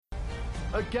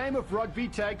A game of rugby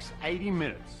takes 80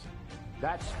 minutes.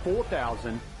 That's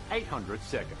 4,800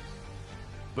 seconds.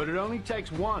 But it only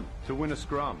takes one to win a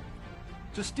scrum,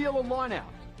 to steal a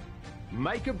line-out,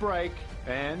 make a break,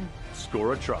 and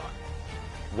score a try.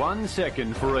 1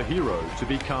 second for a hero to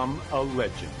become a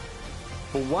legend.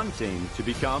 For one team to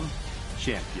become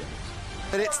champions.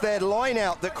 And it's their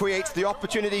line-out that creates the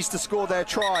opportunities to score their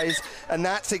tries, and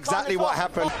that's exactly what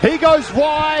happened. He goes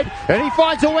wide, and he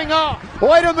finds a winger.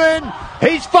 Oiderman,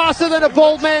 he's faster than a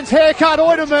bald man's haircut,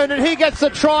 Oiderman, and he gets the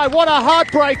try. What a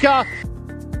heartbreaker.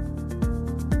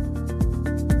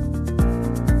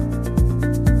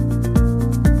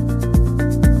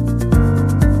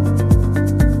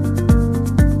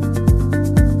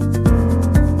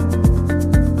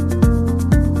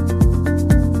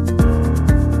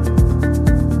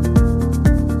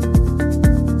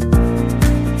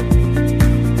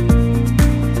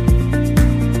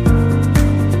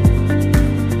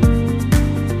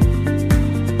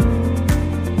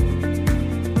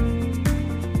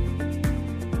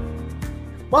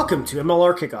 Welcome to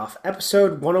MLR Kickoff,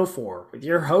 episode 104, with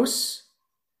your hosts,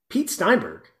 Pete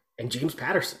Steinberg and James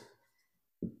Patterson.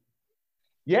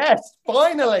 Yes,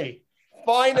 finally,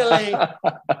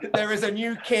 there is a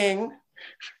new king.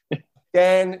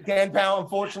 Dan Powell,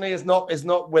 unfortunately, is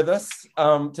not with us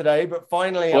today, but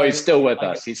finally, he's still with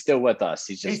us. He's still with us.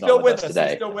 He's just not with us today.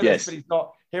 He's still with us, but he's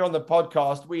not here on the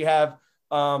podcast. We have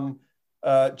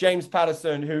James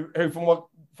Patterson, who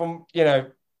from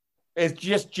is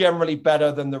just generally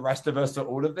better than the rest of us at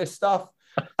all of this stuff.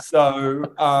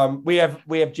 So we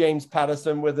have James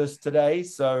Patterson with us today.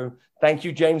 So thank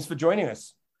you, James, for joining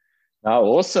us.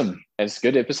 Oh, awesome. It's a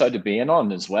good episode to be in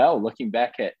on as well. Looking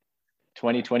back at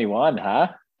 2021, huh?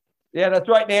 Yeah, that's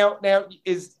right. Now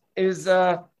is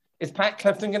Pat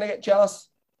Clifton going to get jealous?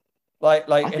 Like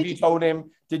have you told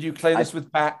him, did you clear this with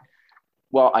Pat?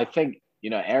 Well, I think,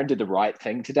 Aaron did the right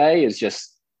thing today, is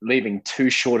just leaving too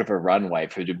short of a runway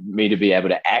for me to be able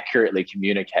to accurately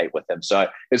communicate with him. So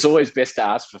it's always best to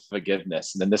ask for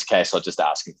forgiveness. And in this case, I'll just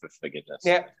ask him for forgiveness.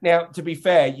 Now, to be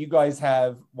fair, you guys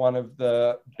have one of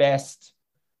the best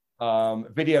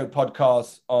video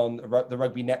podcasts on the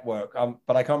Rugby Network,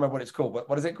 but I can't remember what it's called.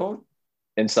 What is it called?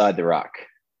 Inside the Ruck.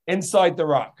 Inside the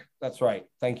Ruck. That's right.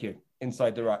 Thank you.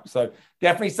 Inside the Ruck. So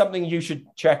definitely something you should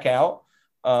check out.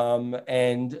 Well,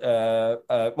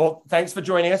 thanks for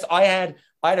joining us. I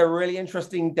had a really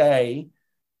interesting day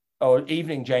or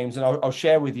evening, James, and I'll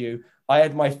share with you. I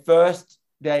had my first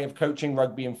day of coaching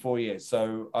rugby in 4 years.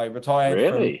 So I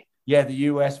retired from the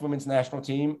US women's national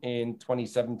team in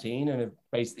 2017 and have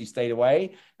basically stayed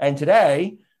away. And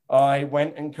today I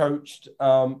went and coached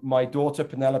my daughter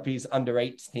Penelope's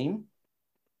under-8s team.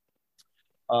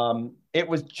 It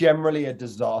was generally a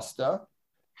disaster,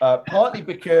 partly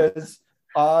because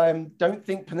I don't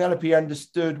think Penelope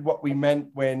understood what we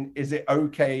meant when, is it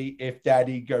okay if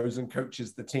daddy goes and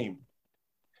coaches the team?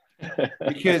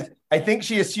 Because I think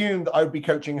she assumed I would be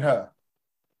coaching her.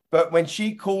 But when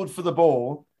she called for the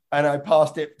ball and I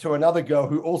passed it to another girl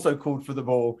who also called for the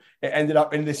ball, it ended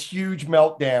up in this huge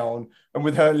meltdown and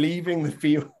with her leaving the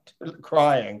field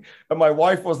crying. And my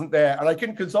wife wasn't there and I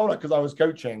couldn't console her because I was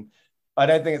coaching. I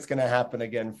don't think it's going to happen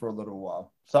again for a little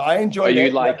while. So I enjoyed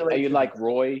it. Are you like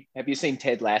Roy? Have you seen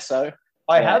Ted Lasso?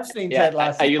 I have seen Ted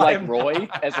Lasso. Are you like Roy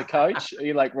as a coach? Are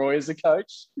you like Roy as a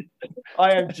coach?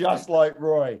 I am just like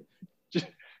Roy. So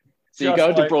you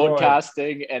go into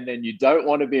broadcasting and then you don't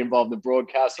want to be involved in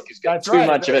broadcasting because you've got too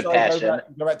much of a passion.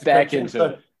 Go back into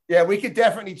it. Yeah, we could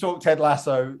definitely talk Ted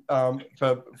Lasso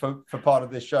for part of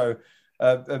this show.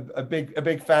 A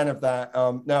big fan of that.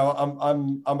 Now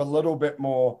I'm a little bit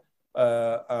more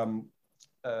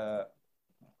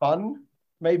fun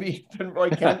maybe than Roy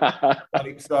Kent. I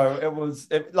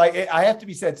have to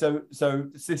be said. So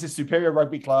this is Superior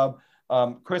Rugby Club.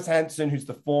 Chris Hansen, who's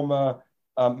the former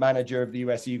manager of the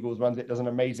US Eagles, runs it, does an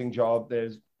amazing job.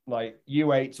 There's like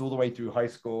U8s all the way through high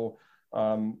school.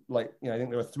 I think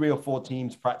there were 3 or 4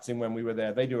 teams practicing when we were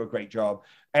there. They do a great job.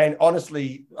 And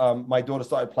honestly, my daughter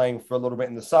started playing for a little bit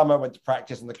in the summer, went to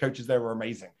practice, and the coaches there were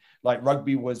amazing. Like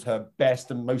rugby was her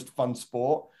best and most fun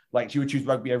sport. Like she would choose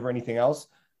rugby over anything else.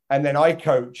 And then I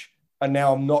coach, and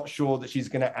now I'm not sure that she's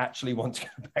going to actually want to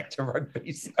go back to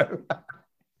rugby. So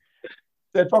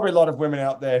there's probably a lot of women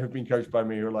out there who've been coached by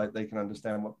me who are like, they can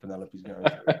understand what Penelope's going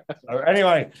through. So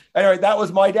anyway, that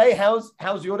was my day. How's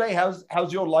your day?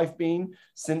 How's your life been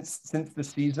since the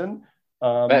season?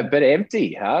 A bit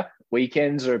empty, huh?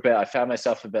 Weekends are I found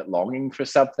myself a bit longing for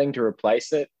something to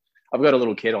replace it. I've got a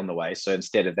little kid on the way, so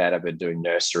instead of that, I've been doing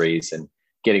nurseries and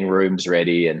getting rooms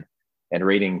ready and and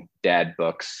reading dad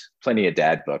books, plenty of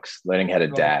dad books, learning how to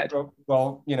dad.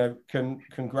 Well,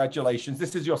 congratulations.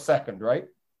 This is your second, right?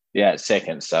 Yeah,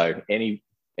 second. So any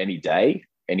day,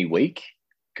 any week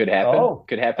could happen.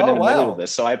 Could happen in the middle of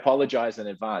this. So I apologize in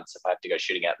advance if I have to go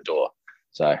shooting out the door.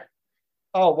 So.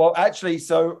 Oh, well, actually,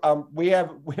 so we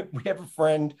have a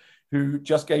friend who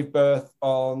just gave birth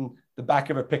on the back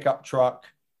of a pickup truck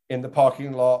in the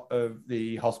parking lot of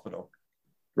the hospital.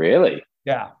 Really?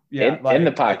 Yeah. In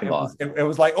the parking lot. It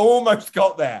was like almost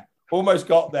got there,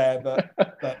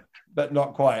 but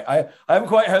not quite. I haven't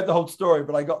quite heard the whole story,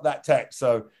 but I got that text.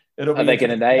 So it'll be. Are they going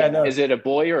to name? Yeah, no. Is it a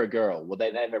boy or a girl? Will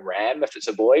they name him Ram if it's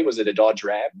a boy? Was it a Dodge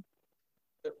Ram?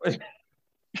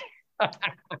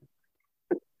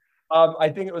 I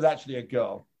think it was actually a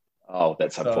girl. Oh,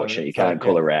 that's unfortunate. You can't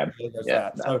call her Ram.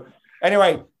 Yeah. No. So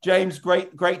anyway, James,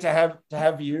 great to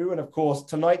have you. And of course,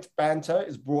 tonight's banter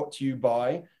is brought to you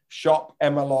by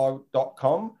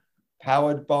shopmlr.com,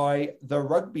 powered by the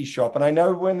Rugby Shop. And I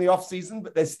know we're in the off season,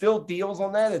 but there's still deals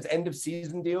on there. There's end of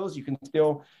season deals. You can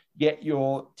still get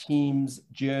your team's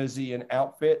jersey and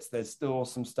outfits. There's still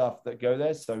some stuff that go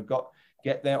there. So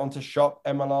get there onto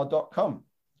shopmlr.com.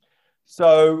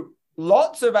 So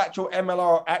lots of actual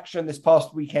MLR action this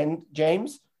past weekend,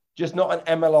 James, just not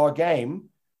an MLR game.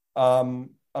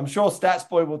 I'm sure Stats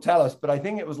Boy will tell us, but I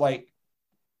think it was like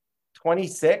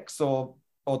 26 or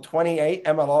 28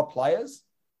 MLR players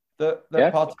that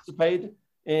participated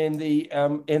in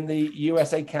the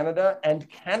USA Canada, and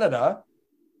Canada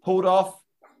pulled off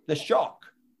the shock,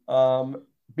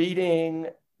 beating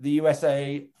the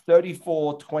USA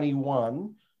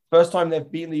 34-21. First time they've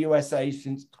beaten the USA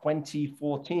since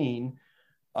 2014.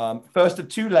 First of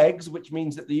two legs, which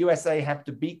means that the USA have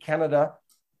to beat Canada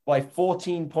by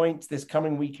 14 points this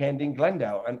coming weekend in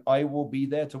Glendale, and I will be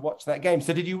there to watch that game.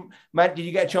 So Matt, did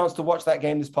you get a chance to watch that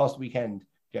game this past weekend,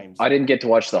 James? I didn't get to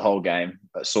watch the whole game,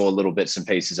 but saw little bits and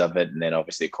pieces of it, and then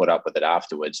obviously caught up with it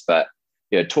afterwards. But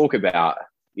you talk about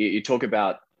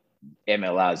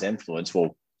MLR's influence.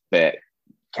 Well,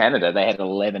 Canada, they had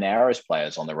 11 Arrows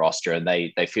players on the roster, and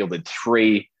they fielded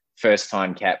 3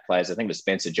 first-time cap players. I think it was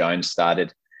Spencer Jones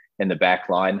started in the back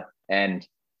line. And,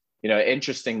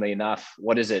 interestingly enough,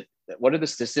 what are the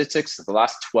statistics? The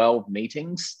last 12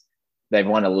 meetings, they've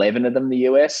won 11 of them in the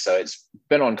US. So it's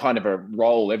been on kind of a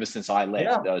roll ever since I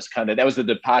left. Yeah. That was the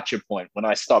departure point. When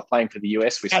I stopped playing for the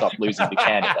US, we stopped losing to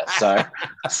Canada.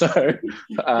 So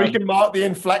we can mark the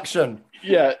inflection.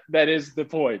 Yeah, that is the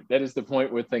point. That is the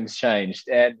point where things changed.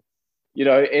 And,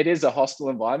 it is a hostile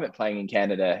environment playing in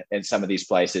Canada in some of these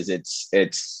places. It's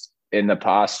in the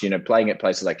past, playing at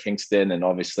places like Kingston, and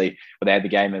obviously when they had the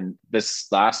game in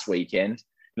this last weekend,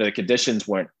 the conditions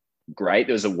weren't great.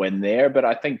 There was a win there, but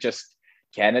I think just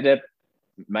Canada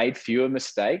made fewer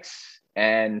mistakes,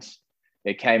 and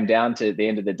it came down to the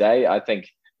end of the day. I think it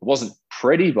wasn't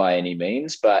pretty by any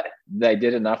means, but they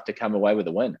did enough to come away with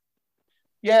a win.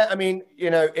 Yeah, I mean,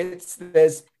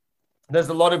 there's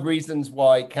a lot of reasons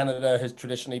why Canada has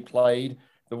traditionally played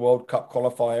the World Cup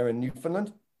qualifier in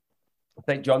Newfoundland. I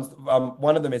think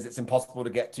one of them is it's impossible to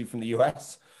get to from the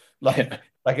US. Like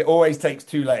it always takes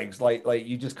 2 legs. Like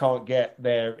you just can't get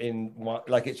there in one.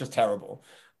 Like it's just terrible.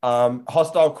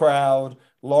 Hostile crowd,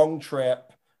 long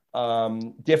trip,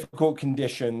 difficult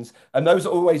conditions, and those are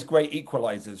always great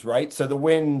equalizers, right? So the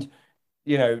wind,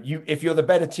 if you're the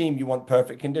better team, you want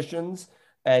perfect conditions.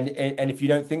 And if you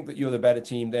don't think that you're the better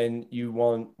team, then you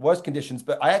want worse conditions.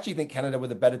 But I actually think Canada were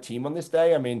the better team on this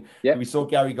day. I mean, We saw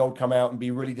Gary Gold come out and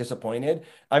be really disappointed.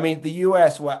 I mean, the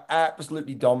US were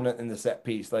absolutely dominant in the set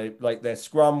piece. Like their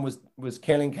scrum was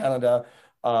killing Canada,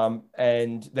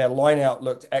 and their line out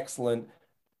looked excellent.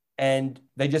 And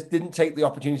they just didn't take the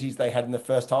opportunities they had in the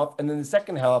first half. And then the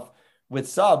second half with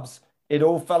subs, it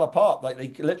all fell apart. Like they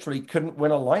literally couldn't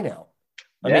win a line out.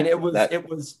 I mean, it was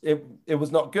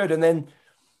not good. And then,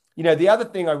 the other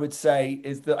thing I would say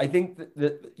is that I think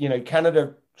that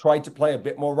Canada tried to play a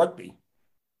bit more rugby.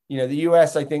 The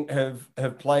US, I think,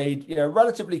 have played, a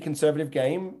relatively conservative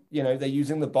game. They're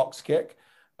using the box kick.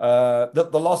 The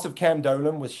loss of Cam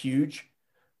Dolan was huge,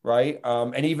 right?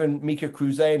 And even Mika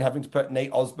Kruse and having to put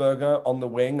Nate Osberger on the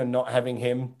wing and not having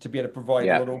him to be able to provide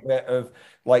a little bit of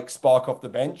spark off the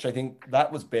bench. I think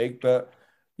that was big. But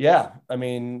yeah, I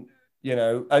mean,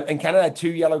 and Canada had 2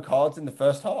 yellow cards in the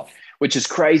first half, which is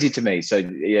crazy to me. So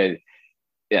they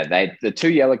had the 2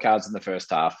 yellow cards in the first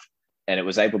half, and it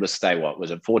was able to stay,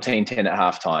 14-10 at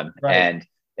halftime. Right. And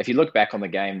if you look back on the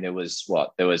game, there was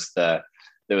the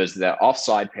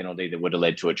offside penalty that would have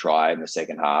led to a try in the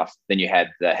second half. Then you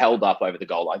had the held up over the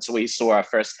goal line. So we saw our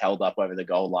first held up over the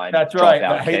goal line. That's right.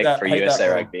 Dropout kick for USA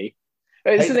Rugby.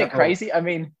 Isn't it crazy? I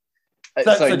mean,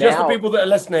 so just for people that are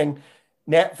listening,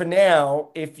 for now,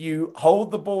 if you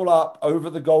hold the ball up over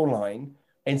the goal line,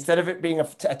 instead of it being a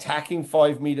attacking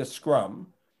 5-meter scrum,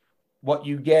 what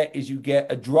you get is you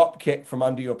get a drop kick from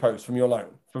under your post, from your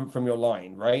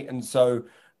line, right? And so,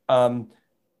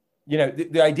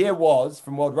 the idea was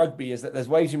from World Rugby is that there's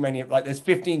way too many, like there's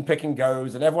 15 pick and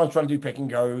goes, and everyone's trying to do pick and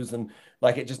goes, and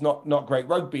like it's just not great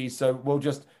rugby. So we'll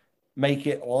just make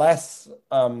it less,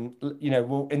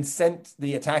 we'll incent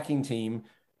the attacking team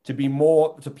to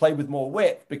play with more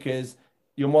width, because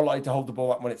you're more likely to hold the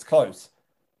ball up when it's close.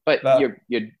 But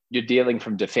you're dealing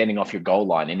from defending off your goal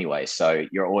line anyway, so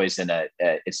you're always in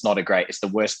it's the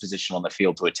worst position on the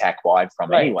field to attack wide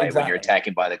from anyway, exactly, when you're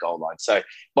attacking by the goal line. So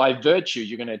by virtue,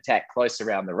 you're going to attack close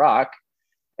around the ruck.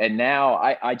 And now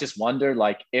I just wonder,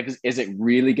 like, is it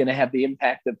really going to have the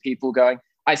impact of people going?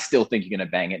 I still think you're going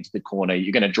to bang it into the corner.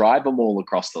 You're going to drive them all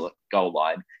across the goal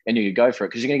line, and you go for it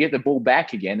because you're going to get the ball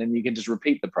back again, and you can just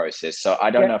repeat the process. So I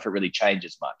don't know if it really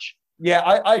changes much. Yeah,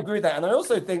 I agree with that. And I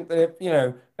also think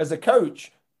that, as a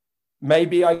coach,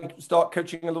 maybe I start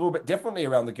coaching a little bit differently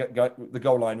around the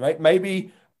goal line, right?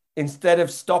 Maybe instead of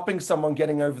stopping someone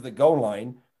getting over the goal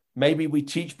line, maybe we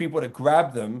teach people to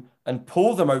grab them and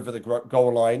pull them over the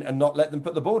goal line and not let them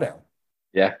put the ball down.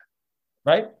 Yeah.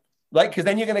 Right? Like, because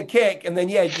then you're going to kick, and then,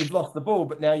 you've lost the ball,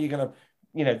 but now you're going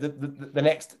to, the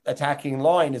next attacking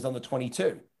line is on the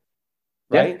 22.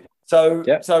 Right? Yeah.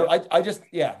 So I just,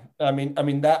 I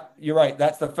mean that you're right.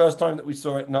 That's the first time that we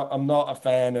saw it. No, I'm not a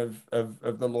fan of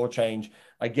the law change.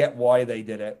 I get why they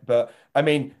did it, but I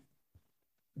mean,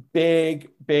 big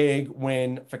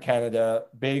win for Canada,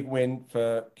 big win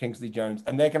for Kingsley Jones,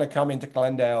 and they're going to come into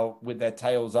Glendale with their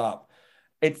tails up.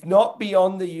 It's not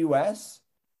beyond the US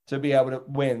to be able to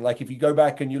win. Like, if you go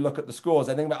back and you look at the scores,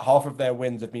 I think about half of their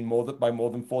wins have been by more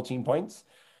than 14 points,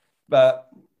 but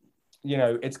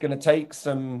it's going to take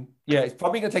some, it's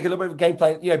probably going to take a little bit of game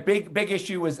plan. Big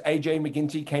issue was AJ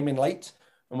McGinty came in late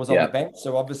and was on the bench.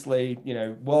 So obviously,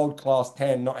 world-class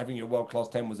 10, not having your world-class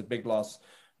 10 was a big loss,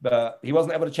 but he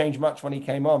wasn't able to change much when he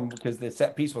came on because the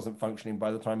set piece wasn't functioning by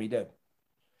the time he did.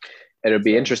 It'll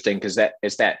be interesting because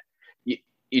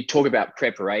you talk about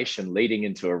preparation leading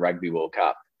into a Rugby World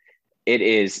Cup. It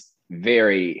is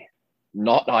very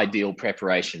not ideal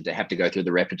preparation to have to go through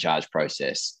the repechage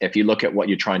process. If you look at what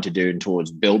you're trying to do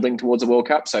towards building towards a World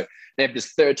Cup, so they have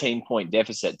this 13-point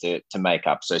deficit to make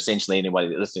up. So essentially, anybody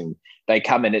that's listening, they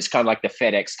come in, it's kind of like the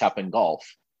FedEx Cup in golf.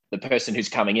 The person who's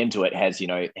coming into it has,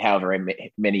 however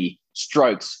many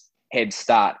strokes head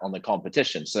start on the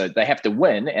competition. So they have to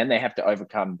win, and they have to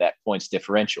overcome that points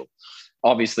differential.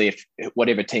 Obviously, if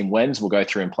whatever team wins will go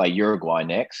through and play Uruguay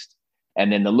next. And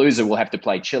then the loser will have to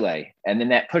play Chile. And then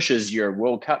that pushes your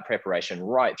World Cup preparation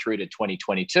right through to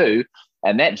 2022.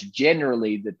 And that's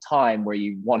generally the time where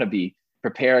you want to be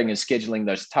preparing and scheduling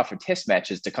those tougher test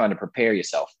matches to kind of prepare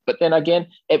yourself. But then again,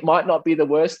 it might not be the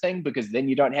worst thing, because then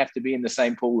you don't have to be in the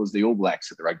same pool as the All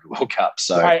Blacks at the Rugby World Cup.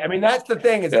 So, right. I mean, that's the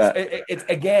thing is it's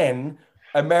again,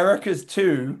 America's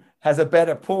 2 has a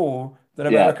better pool than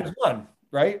America's 1,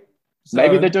 right? So,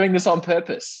 maybe they're doing this on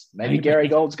purpose. Maybe Gary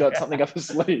Gold's got something up his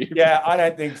sleeve. Yeah, I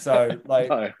don't think so. Like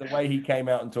the way he came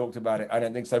out and talked about it, I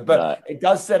don't think so. But it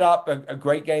does set up a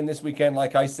great game this weekend.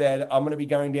 Like I said, I'm going to be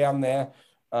going down there.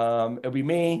 It'll be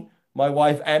me, my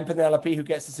wife, and Penelope, who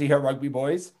gets to see her rugby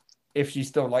boys, if she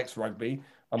still likes rugby.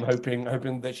 I'm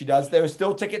hoping that she does. There are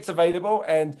still tickets available,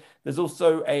 and there's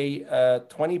also a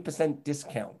 20%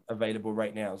 discount available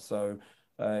right now. So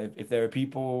if there are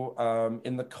people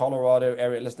in the Colorado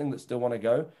area listening that still want to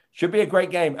go, should be a great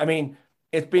game. I mean,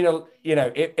 it's been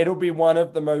it'll be one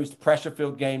of the most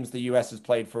pressure-filled games the US has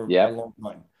played for a long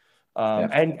time,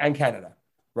 and Canada,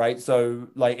 right? So,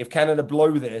 like, if Canada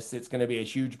blow this, it's going to be a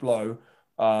huge blow.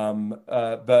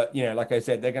 But like I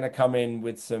said, they're going to come in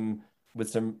with some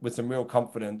real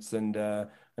confidence. And I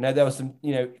know there were some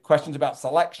questions about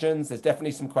selections. There's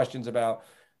definitely some questions about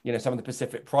some of the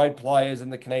Pacific Pride players in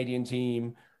the Canadian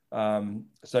team.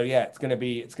 So yeah, it's going to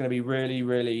be really,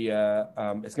 really, it's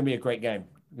going to be a great game.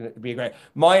 It'll be great.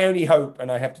 My only hope, and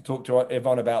I have to talk to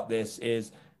Yvonne about this,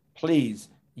 is please,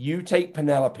 you take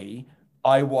Penelope,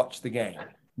 I watch the game.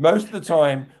 Most of the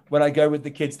time when I go with the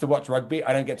kids to watch rugby,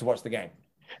 I don't get to watch the game.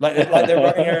 Like they're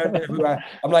running around everywhere.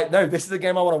 I'm like, no, this is a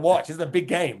game I want to watch. This is a big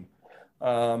game.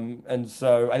 And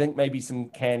so I think maybe some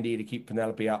candy to keep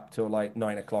Penelope up till like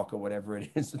 9 o'clock or whatever it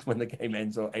is when the game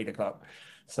ends, or 8 o'clock.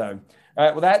 So,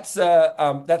 well,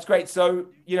 that's great. So,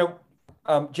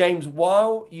 James,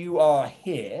 while you are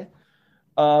here,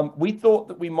 we thought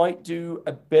that we might do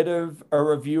a bit of a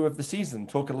review of the season,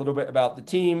 talk a little bit about the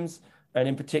teams, and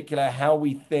in particular, how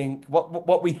we think,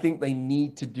 what we think they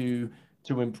need to do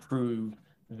to improve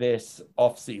this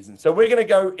offseason. So we're going to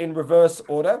go in reverse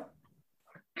order.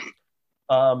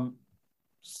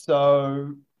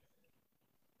 So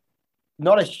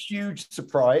not a huge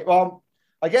surprise. Well,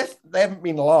 I guess they haven't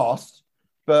been lost,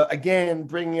 but again,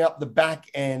 bringing up the back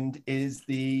end is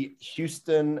the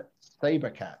Houston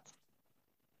SaberCats.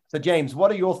 So James,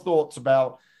 what are your thoughts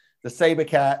about the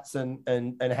SaberCats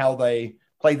and how they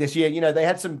played this year? You know, they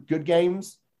had some good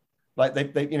games. Like they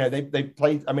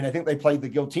played. I mean, I think they played the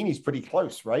Giltinis pretty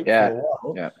close, right? Yeah. For a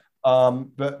while. Yeah.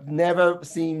 But never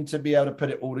seemed to be able to put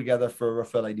it all together for a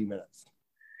full 80 minutes.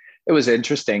 It was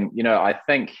interesting. You know, I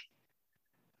think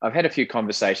I've had a few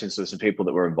conversations with some people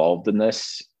that were involved in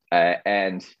this,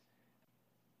 and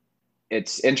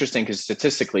it's interesting because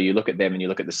statistically, you look at them and you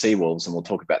look at the Seawolves, and we'll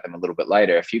talk about them a little bit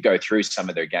later. If you go through some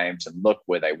of their games and look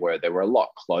where they were a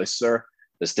lot closer.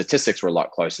 The statistics were a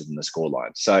lot closer than the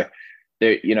scoreline. So,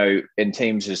 you know, in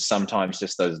teams, there's sometimes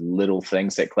just those little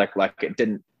things that click. Like it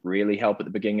didn't really help at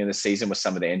the beginning of the season with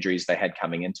some of the injuries they had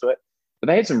coming into it. But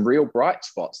they had some real bright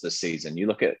spots this season. You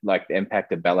look at like the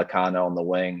impact of Bellicano on the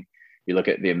wing. You look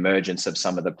at the emergence of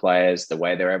some of the players, the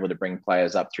way they're able to bring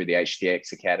players up through the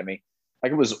HTX Academy.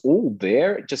 Like it was all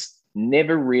there. It just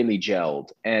never really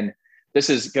gelled. And this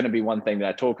is going to be one thing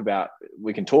that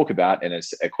we can talk about, and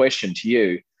it's a question to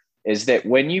you, is that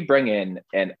when you bring in,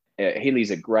 and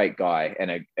Healy's a great guy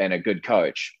and a good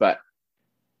coach, but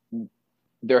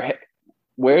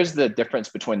where's the difference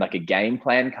between like a game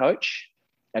plan coach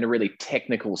and a really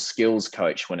technical skills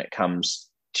coach when it comes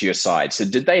to your side? So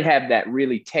did they have that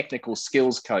really technical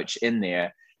skills coach in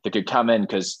there that could come in,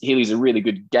 because Healy's a really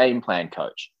good game plan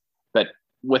coach, but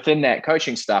within that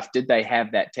coaching stuff, did they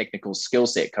have that technical skill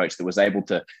set coach that was able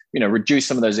to, you know, reduce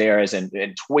some of those errors and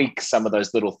tweak some of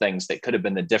those little things that could have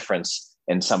been the difference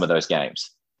in some of those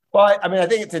games? Well, I mean, I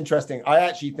think it's interesting. I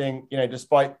actually think, you know,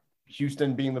 despite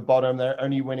Houston being the bottom, they're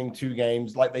only winning 2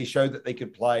 games. Like they showed that they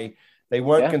could play. They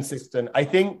weren't consistent. I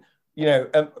think, you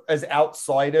know, as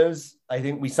outsiders, I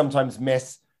think we sometimes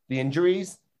miss the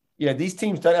injuries. You know, these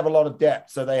teams don't have a lot of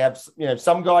depth. So they have, you know,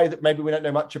 some guy that maybe we don't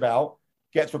know much about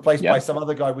gets replaced by some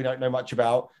other guy we don't know much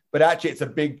about. But actually, it's a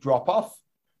big drop-off,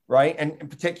 right? And in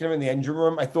particular in the engine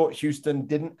room, I thought Houston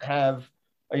didn't have,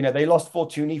 you know, they lost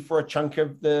Fortuny for a chunk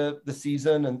of the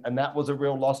season, and that was a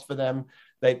real loss for them.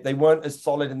 They weren't as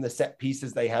solid in the set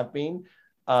pieces they have been.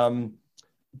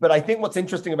 But I think what's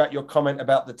interesting about your comment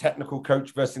about the technical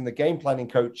coach versus the game planning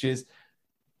coach is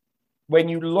when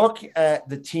you look at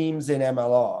the teams in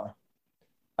MLR,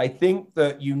 I think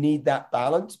that you need that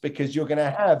balance, because you're going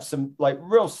to have some like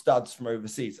real studs from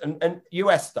overseas and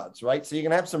US studs, right? So you're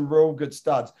going to have some real good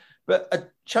studs, but a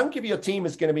chunk of your team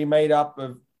is going to be made up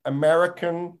of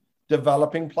American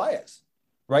developing players,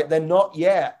 right? They're not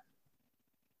yet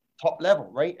top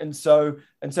level, right? And so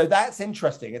that's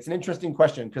interesting. It's an interesting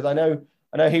question, because I know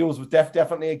Heels was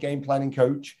definitely a game planning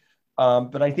coach,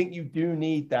 but I think you do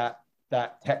need that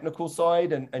technical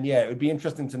side, and yeah, it would be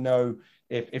interesting to know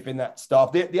if in that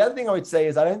staff. The other thing I would say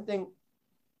is I don't think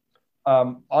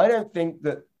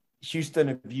that Houston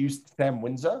have used Sam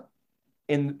Windsor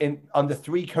in under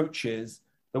 3 coaches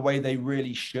the way they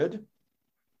really should.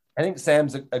 I think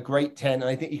Sam's a great 10, and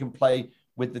I think he can play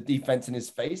with the defense in his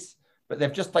face, but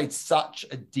they've just played such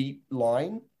a deep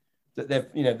line that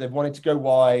they've wanted to go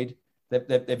wide.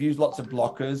 They've used lots of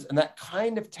blockers, and that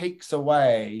kind of takes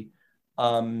away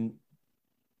from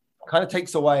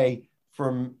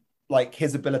like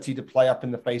his ability to play up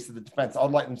in the face of the defense.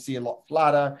 I'd like them to see a lot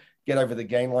flatter, get over the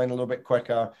gain line a little bit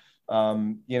quicker. At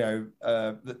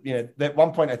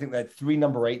one point, I think they had 3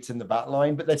 number 8s in the back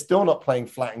line, but they're still not playing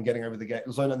flat and getting over the gate.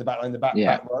 So in the back line, the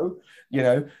back row, you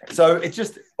know. So it's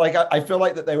just like I feel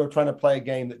like that they were trying to play a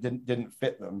game that didn't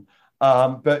fit them.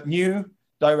 But new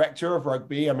director of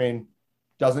rugby, I mean,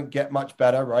 doesn't get much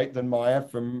better, right, than Maya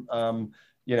from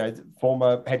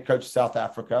former head coach of South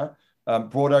Africa.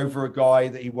 Brought over a guy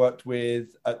that he worked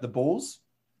with at the Bulls,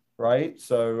 right?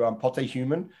 So Pote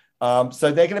Human.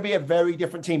 So they're going to be a very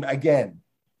different team again,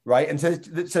 right? And so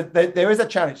there is a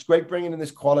challenge. It's great bringing in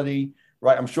this quality,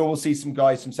 right? I'm sure we'll see some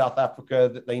guys from South Africa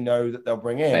that they know that they'll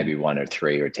bring in. Maybe 1 or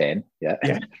 3 or 10. Yeah.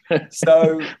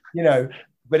 So,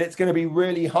 but it's going to be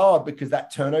really hard because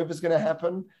that turnover is going to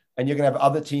happen, and you're going to have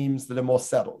other teams that are more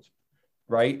settled,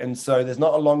 right? And so there's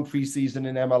not a long preseason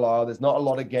in MLR. There's not a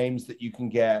lot of games that you can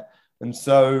get. And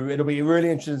so it'll be really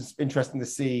interesting to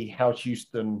see how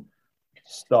Houston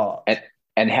start.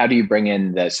 And how do you bring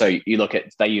in so you look at,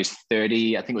 they used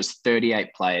 30, I think it was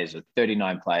 38 players or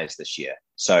 39 players this year.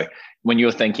 So when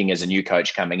you're thinking as a new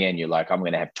coach coming in, you're like, I'm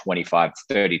going to have 25,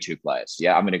 32 players.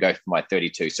 Yeah, I'm going to go for my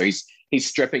 32. So he's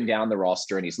stripping down the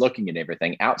roster and he's looking at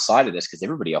everything outside of this, because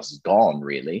everybody else is gone,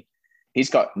 really. he's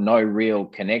got no real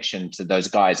connection to those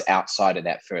guys outside of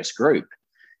that first group.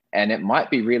 And it might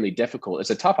be really difficult. It's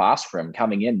a tough ask for him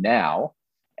coming in now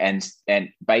and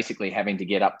basically having to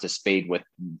get up to speed with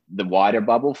the wider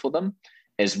bubble for them,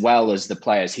 as well as the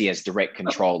players he has direct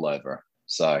control over.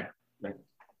 So,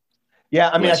 yeah,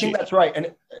 I mean, I think that's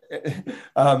right.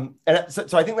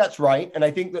 So I think that's right. And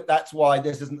I think that's why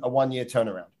this isn't a 1-year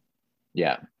turnaround.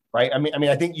 Yeah. Right. I mean,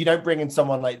 I think you don't bring in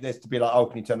someone like this to be like, oh,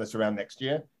 can you turn this around next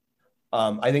year?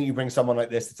 I think you bring someone like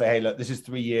this to say, hey, look, this is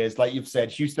 3 years. Like you've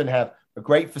said, Houston have a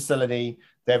great facility.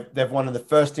 They've one of the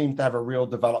first teams to have a real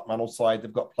developmental side.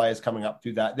 They've got players coming up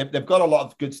through that. They've got a lot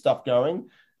of good stuff going.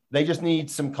 They just need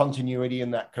some continuity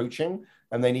in that coaching,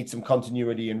 and they need some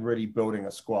continuity in really building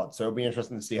a squad. So it'll be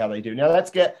interesting to see how they do. Now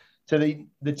let's get to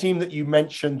the team that you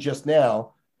mentioned just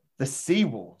now, the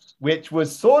Seawolves, which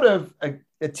was sort of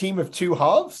a team of two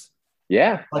halves.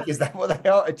 Yeah. Like, is that what they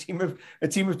are? A team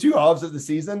of two halves of the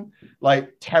season?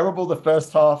 Like, terrible the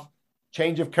first half,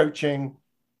 change of coaching,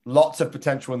 lots of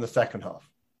potential in the second half.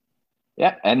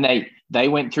 Yeah. And they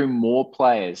went through more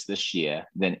players this year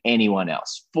than anyone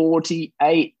else.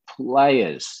 48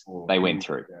 players they went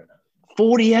through.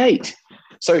 48.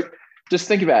 So just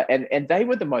think about it. And they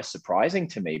were the most surprising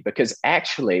to me, because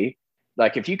actually,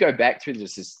 like, if you go back through the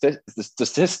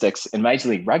statistics in Major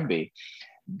League Rugby,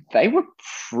 they were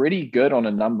pretty good in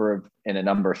a number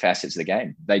of facets of the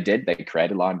game. They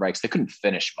created line breaks. They couldn't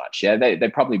finish much. Yeah, they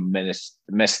probably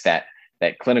missed that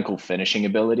clinical finishing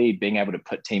ability, being able to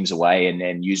put teams away and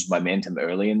then use momentum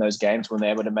early in those games when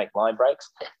they're able to make line breaks.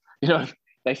 You know,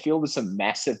 they fielded some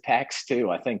massive packs too.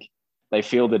 I think they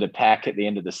fielded a pack at the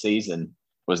end of the season,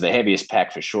 was the heaviest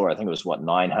pack for sure. I think it was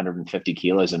 950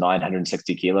 kilos or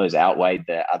 960 kilos, outweighed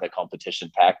the other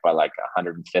competition pack by like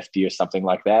 150 or something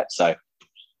like that. So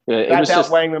that's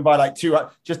outweighing them by like 200.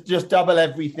 Just double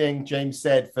everything James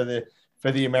said for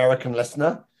the American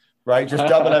listener, right? Just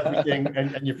double everything,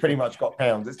 and you pretty much got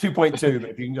pounds. It's 2.2, but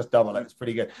if you can just double it, it's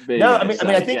pretty good. No,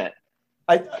 I think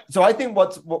I think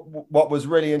what was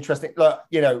really interesting. Look,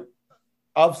 you know,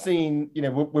 I've seen, you know,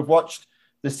 we've watched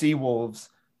the Seawolves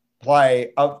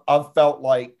play. I've felt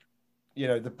like, you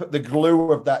know, the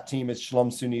glue of that team is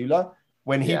Shalom Sunula.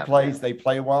 When he plays, they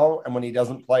play well, and when he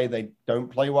doesn't play, they don't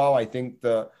play well. I think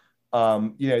that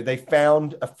you know, they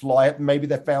found a flyer. Maybe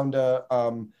they found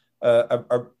a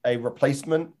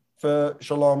replacement for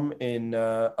Shalom in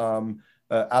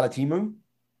Alatimu.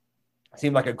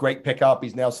 Seemed like a great pickup.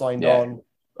 He's now signed on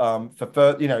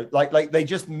for you know, like they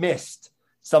just missed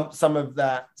some of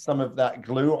that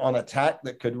glue on attack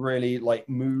that could really like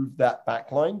move that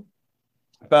back line.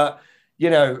 But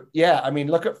you know, I mean,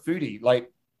 look at Foodie,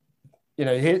 like. You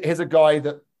know, here's a guy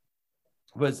that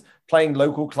was playing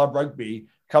local club rugby,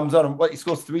 comes on and he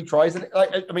scores 3 tries. And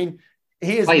like, I mean,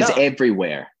 he is plays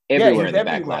everywhere in the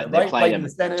back line. They play him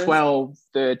the 12,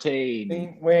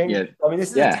 13. Wing. Yeah. I mean,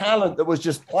 this is a talent that was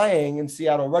just playing in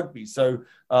Seattle rugby. So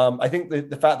I think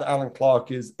the fact that Alan Clark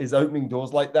is opening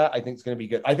doors like that, I think is going to be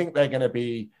good. I think they're going to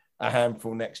be a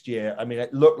handful next year. I mean,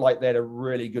 it looked like they had a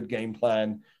really good game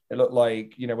plan. It looked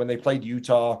like, you know, when they played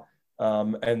Utah,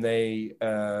 and they,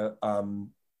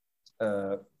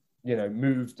 you know,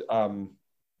 moved.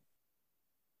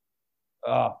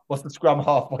 What's the scrum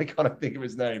half? Why can't I think of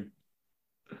his name?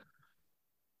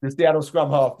 The Seattle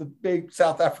scrum half, the big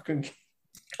South African.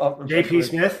 JP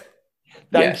Smith.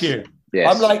 Thank you.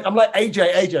 Yes. I'm like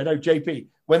AJ, no JP.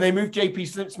 When they moved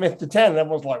JP Smith to 10,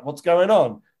 everyone's like, "What's going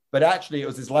on?" But actually, it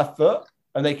was his left foot,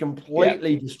 and they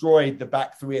completely destroyed the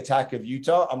back 3 attack of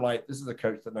Utah. I'm like, this is a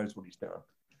coach that knows what he's doing.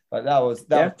 Like that was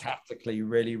tactically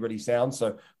really, really sound.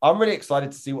 So I'm really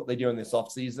excited to see what they do in this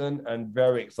offseason, and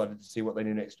very excited to see what they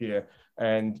do next year.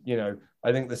 And, you know,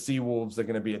 I think the Seawolves are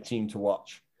going to be a team to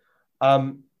watch.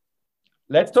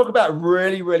 Let's talk about a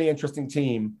really, really interesting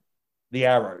team, the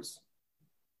Arrows.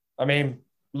 I mean,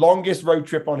 longest road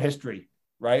trip on history,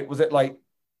 right? Was it like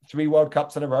 3 World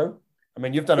Cups in a row? I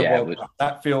mean, you've done a World Cup.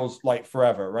 That feels like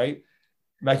forever, right?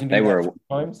 Imagine doing that 3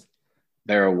 times.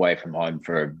 They're away from home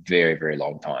for a very, very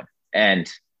long time. And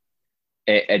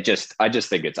I just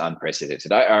think it's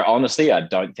unprecedented. Honestly, I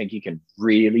don't think you can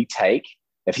really take,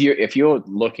 if you're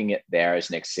looking at the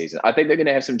Arrows next season, I think they're going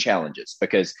to have some challenges,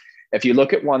 because if you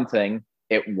look at one thing,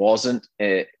 it wasn't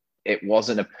a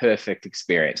perfect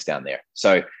experience down there.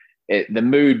 So the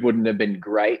mood wouldn't have been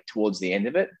great towards the end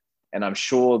of it. And I'm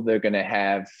sure they're going to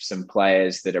have some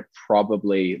players that are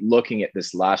probably looking at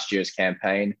this last year's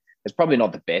campaign. It's probably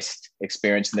not the best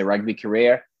experience in their rugby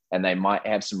career, and they might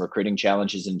have some recruiting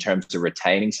challenges in terms of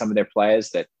retaining some of their players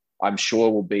that I'm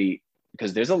sure will be,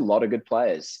 because there's a lot of good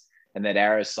players and that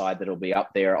Arrows side that'll be up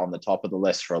there on the top of the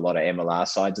list for a lot of MLR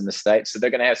sides in the States. So they're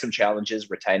going to have some challenges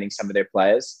retaining some of their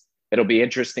players. It'll be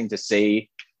interesting to see,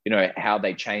 how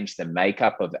they change the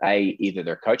makeup of either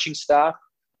their coaching staff,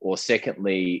 or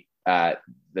secondly,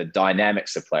 the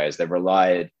dynamics of players. They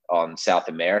relied on South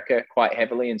America quite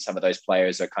heavily, and some of those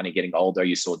players are kind of getting older.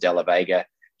 You saw De La Vega,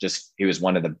 he was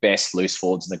one of the best loose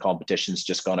forwards in the competitions,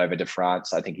 just gone over to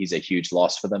France. I think he's a huge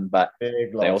loss for them, but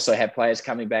they also have players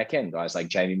coming back in, guys like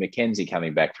Jamie McKenzie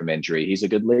coming back from injury. He's a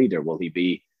good leader. Will he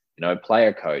be,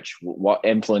 player coach? What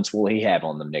influence will he have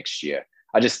on them next year?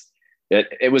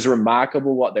 It was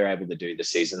remarkable what they're able to do this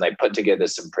season. They put together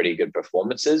some pretty good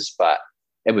performances, but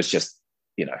it was just,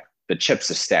 the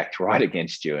chips are stacked right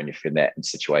against you, and if you're in that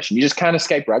situation, you just can't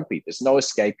escape rugby. There's no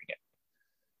escaping it.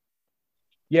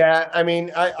 Yeah, I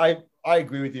mean, I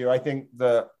agree with you. I think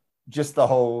the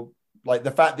whole, like,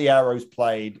 the fact the Arrows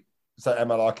played so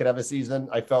MLR could have a season,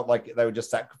 I felt like they were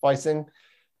just sacrificing.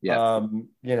 Yeah.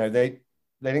 They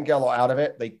didn't get a lot out of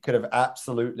it. They could have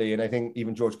absolutely, and I think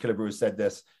even George Killebrew said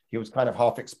this, he was kind of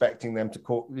half expecting them to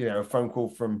call, a phone call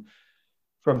from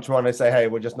Toronto to say, hey,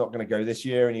 we're just not going to go this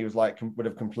year. And he was like, would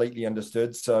have completely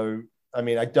understood. So, I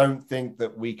mean, I don't think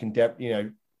that we can,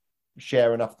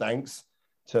 share enough thanks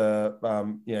to,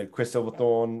 Chris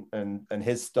Silverthorne and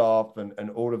his staff and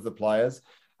all of the players.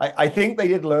 I think they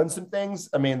did learn some things.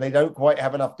 I mean, they don't quite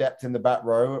have enough depth in the back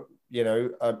row,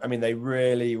 they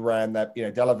really ran that,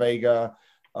 De La Vega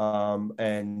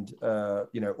and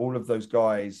all of those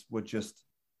guys were just,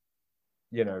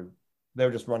 they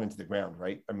were just running to the ground,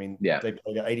 right? I mean, They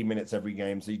play 80 minutes every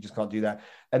game, so you just can't do that.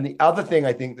 And the other thing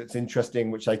I think that's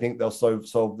interesting, which I think they'll solve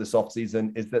this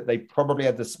offseason, is that they probably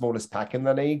had the smallest pack in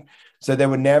the league. So they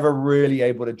were never really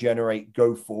able to generate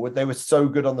go forward. They were so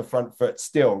good on the front foot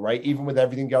still, right? Even with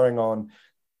everything going on,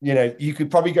 you could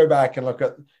probably go back and look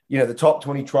at, the top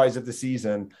 20 tries of the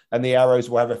season, and the Arrows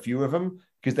will have a few of them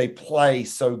because they play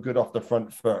so good off the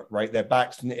front foot, right? Their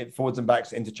forwards and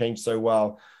backs interchange so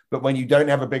well. But when you don't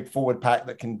have a big forward pack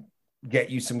that can get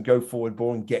you some go forward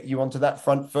ball and get you onto that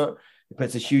front foot, it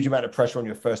puts a huge amount of pressure on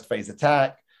your first phase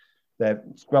attack. Their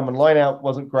scrum and line out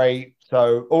wasn't great.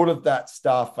 So all of that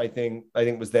stuff, I think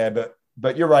was there,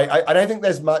 but you're right. I don't think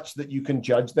there's much that you can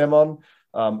judge them on.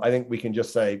 I think we can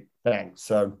just say thanks.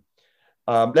 So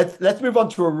let's move on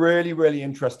to a really, really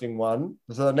interesting one.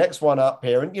 So the next one up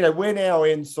here, and we're now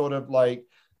in sort of like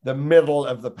the middle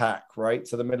of the pack, right?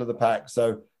 So the middle of the pack.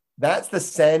 So that's the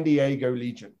San Diego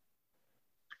Legion.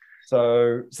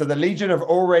 So the Legion have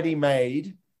already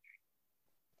made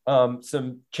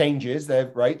some changes.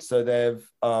 They've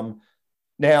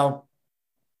now,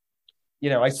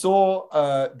 I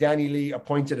saw Danny Lee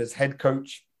appointed as head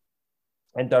coach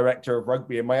and director of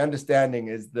rugby, and my understanding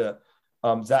is that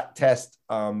Zach Test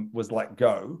was let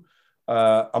go.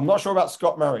 I'm not sure about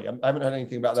Scott Murray. I haven't heard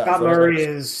anything about that. Scott Murray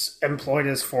is employed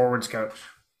as forwards coach.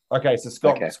 Okay, so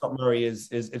Scott Murray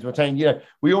is retained.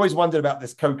 We always wondered about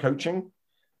this co-coaching.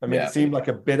 I mean, it seemed like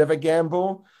a bit of a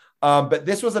gamble, but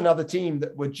this was another team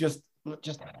that were just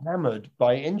hammered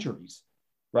by injuries,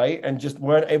 right? And just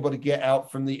weren't able to get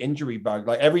out from the injury bug.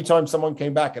 Like every time someone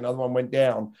came back, another one went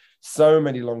down. So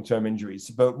many long-term injuries.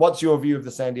 But what's your view of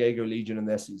the San Diego Legion and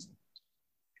their season?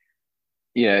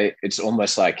 It's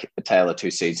almost like a tale of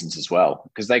two seasons as well,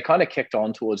 because they kind of kicked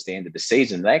on towards the end of the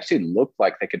season. They actually looked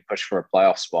like they could push for a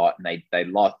playoff spot, and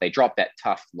they dropped that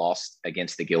tough loss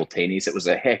against the Giltinis. It was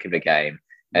a heck of a game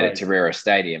at Torero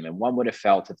Stadium, and one would have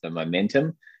felt if the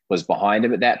momentum was behind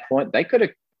them at that point, they could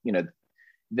have,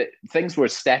 things were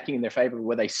stacking in their favor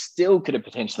where they still could have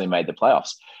potentially made the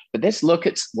playoffs. But let's look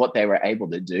at what they were able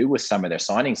to do with some of their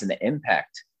signings and the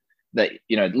impact that,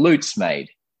 Lutz made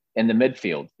in the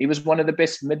midfield. He was one of the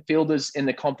best midfielders in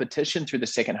the competition through the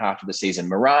second half of the season.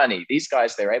 Marani, these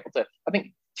guys, they're able to, I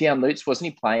think Tian Lutz,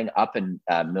 wasn't he playing up in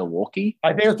Milwaukee? I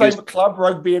think he was playing club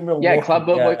rugby in Milwaukee. Yeah, club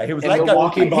rugby. He was let go.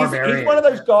 He's one of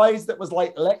those guys that was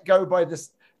like let go by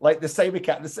this, like the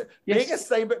Sabercats.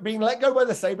 Being let go by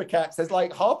the Sabercats, there's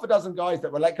like half a dozen guys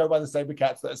that were let go by the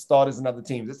Sabercats that are starters in other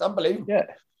teams. It's unbelievable. Yeah.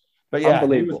 But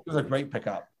unbelievable. He was a great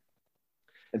pickup.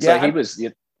 And so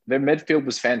their midfield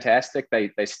was fantastic.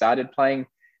 They started playing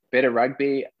better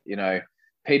rugby.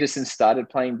 Peterson started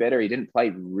playing better. He didn't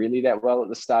play really that well at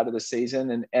the start of the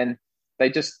season. And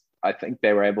they I think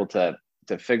they were able to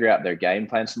figure out their game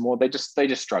plan some more. They just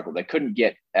struggled. They couldn't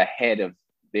get ahead of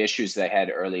the issues they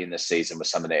had early in the season with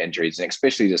some of their injuries, and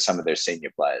especially to some of their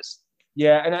senior players.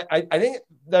 Yeah, and I think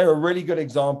they're a really good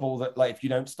example that, like, if you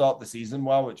don't start the season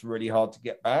well, it's really hard to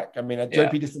get back. I mean, Joe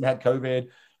Peterson had COVID.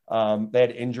 They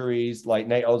had injuries. Like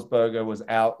Nate Osberger was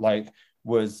out, like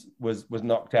was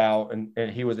knocked out,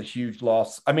 and he was a huge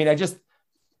loss. I mean,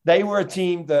 they were a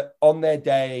team that on their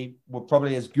day were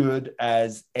probably as good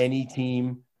as any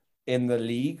team in the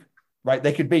league, right?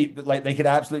 They could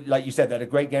absolutely, like you said, they had a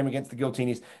great game against the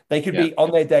Giltinis. They could be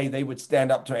on their day, they would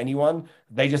stand up to anyone.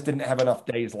 They just didn't have enough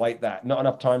days like that. Not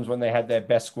enough times when they had their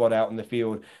best squad out in the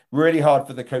field. Really hard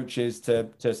for the coaches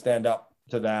to stand up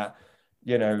to that.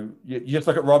 You know, you just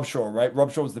look at Rob Shaw, right?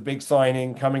 Rob Shaw was the big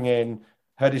signing coming in,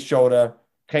 hurt his shoulder,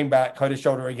 came back, hurt his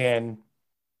shoulder again.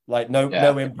 Like no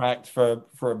impact for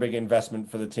a big investment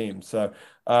for the team. So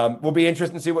will be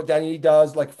interesting to see what Danny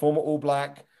does, like former All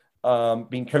Black,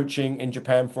 been coaching in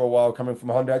Japan for a while, coming from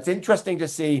Honda. It's interesting to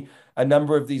see a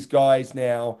number of these guys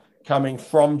now coming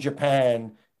from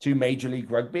Japan to Major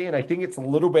League Rugby. And I think it's a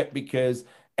little bit because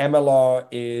MLR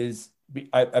is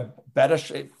a better,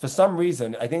 for some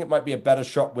reason, I think it might be a better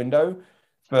shot window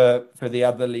for the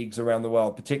other leagues around the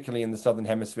world, particularly in the Southern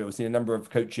Hemisphere. We've seen a number of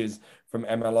coaches from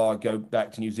MLR go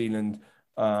back to New Zealand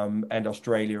and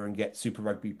Australia and get Super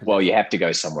Rugby positions. Well, you have to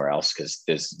go somewhere else because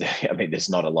there's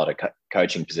not a lot of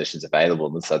coaching positions available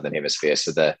in the Southern Hemisphere.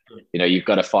 So you've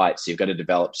got to fight. So you've got to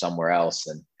develop somewhere else.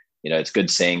 And, it's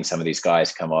good seeing some of these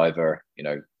guys come over,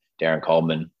 Darren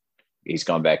Coleman, he's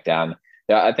gone back down.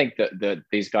 I think that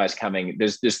these guys coming,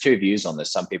 there's two views on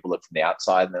this. Some people look from the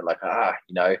outside and they're like,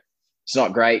 it's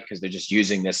not great because they're just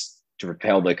using this to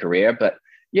propel their career. But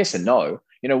yes and no.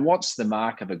 What's the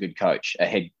mark of a good coach,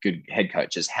 good head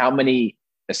coach is how many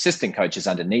assistant coaches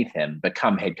underneath him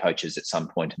become head coaches at some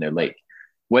point in their league,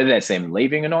 whether that's them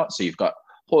leaving or not. So you've got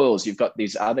Hoyles, you've got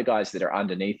these other guys that are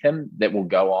underneath him that will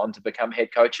go on to become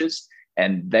head coaches,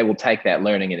 and they will take that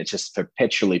learning and it's just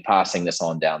perpetually passing this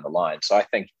on down the line. So I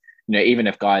think, even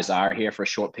if guys are here for a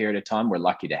short period of time, we're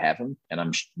lucky to have them,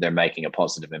 and they're making a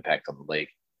positive impact on the league.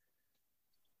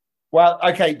 Well,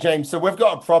 okay, James. So we've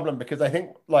got a problem because I think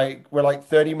we're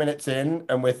 30 minutes in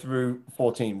and we're through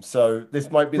 4 teams. So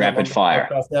this might be the rapid fire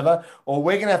podcast ever, or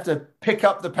we're gonna have to pick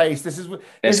up the pace. This is when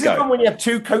you have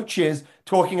two coaches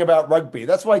talking about rugby.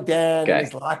 That's why Dan and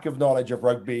his lack of knowledge of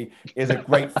rugby is a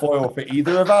great foil for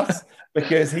either of us,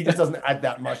 because he just doesn't add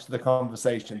that much to the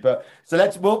conversation. But so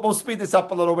we'll speed this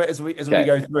up a little bit as we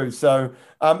go through. So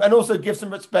and also give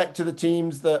some respect to the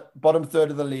teams that bottom third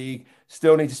of the league.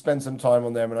 Still need to spend some time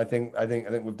on them, and I think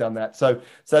we've done that. So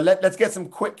let's get some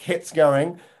quick hits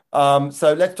going.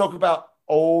 So let's talk about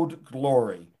Old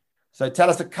Glory. So tell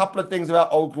us a couple of things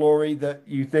about Old Glory that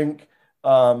you think,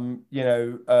 what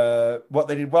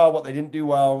they did well, what they didn't do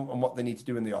well, and what they need to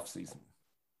do in the off season.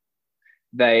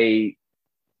 They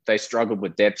struggled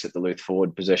with depth at the loose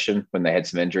forward position when they had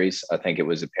some injuries. I think it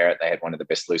was apparent they had one of the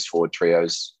best loose forward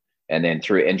trios, and then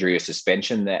through injury or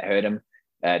suspension that hurt him.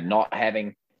 Not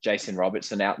having Jason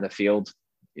Robertson out in the field,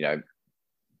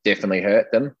 definitely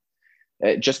hurt them.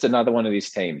 Just another one of these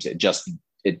teams.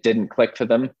 It didn't click for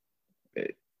them.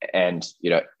 And,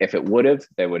 if it would have,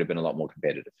 they would have been a lot more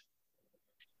competitive.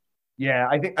 Yeah,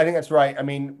 I think that's right. I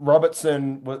mean,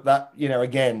 Robertson was that,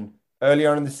 again, early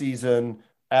on in the season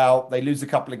out, they lose a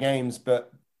couple of games,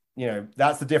 but,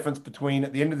 that's the difference between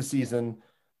at the end of the season,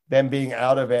 them being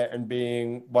out of it and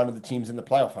being one of the teams in the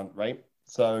playoff hunt, right?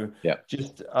 So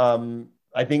just,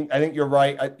 I think you're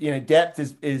right. Depth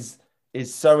is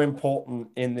so important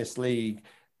in this league,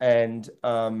 and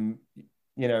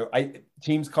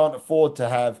teams can't afford to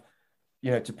have,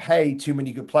 to pay too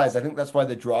many good players. I think that's why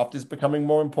the draft is becoming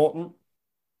more important,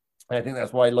 and I think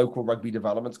that's why local rugby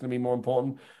development is going to be more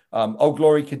important. Old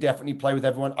Glory could definitely play with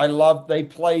everyone. They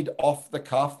played off the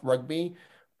cuff rugby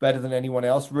better than anyone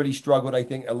else. Really struggled, I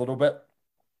think, a little bit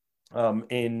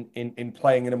in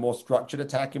playing in a more structured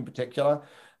attack in particular.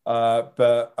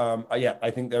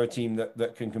 I think they're a team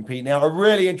that can compete. Now, a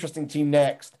really interesting team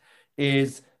next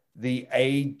is the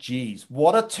AGs.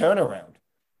 What a turnaround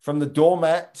from the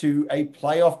doormat to a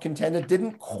playoff contender.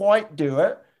 Didn't quite do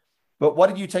it, but what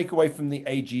did you take away from the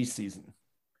AG season?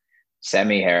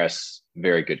 Sammy Harris,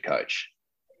 very good coach.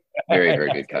 Very,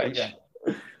 very good coach. Yeah.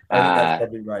 I think that's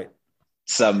probably right.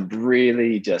 Some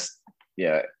really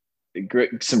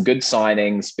some good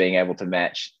signings, being able to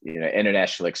match,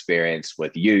 international experience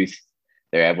with youth.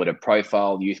 They're able to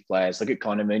profile youth players. Look at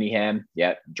Connor Mooneyham.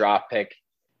 Yeah, draft pick.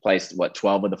 Placed,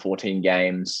 12 of the 14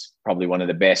 games. Probably one of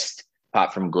the best,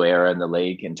 apart from Guerra in the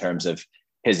league, in terms of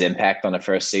his impact on the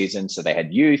first season. So they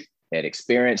had youth, they had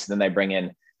experience. And then they bring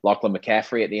in Lachlan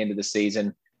McCaffrey at the end of the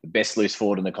season, the best loose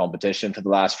forward in the competition for the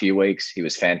last few weeks. He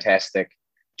was fantastic.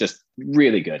 Just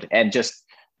really good. And just,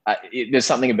 there's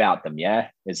something about them, yeah?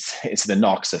 It's the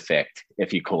Knox effect,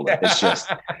 if you call it. It's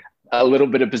just a little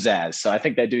bit of pizzazz. So I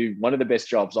think they do one of the best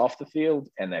jobs off the field,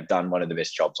 and they've done one of the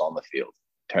best jobs on the field,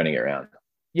 turning it around.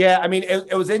 Yeah, I mean,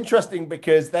 it was interesting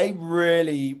because they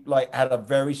really had a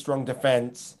very strong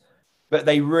defense but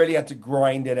they really had to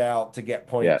grind it out to get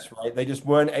points, right? They just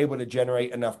weren't able to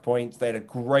generate enough points. They had a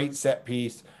great set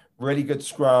piece, really good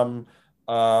scrum,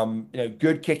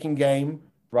 good kicking game,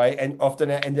 right? And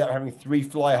often it ended up having 3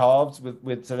 fly halves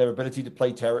with so their ability to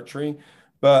play territory,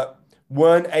 but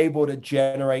weren't able to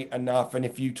generate enough. And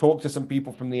if you talk to some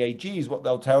people from the AGs, what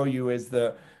they'll tell you is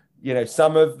that,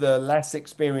 some of the less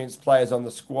experienced players on the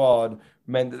squad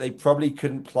meant that they probably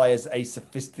couldn't play as a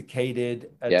sophisticated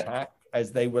attack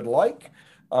as they would like.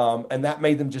 And that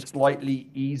made them just slightly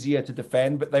easier to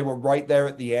defend, but they were right there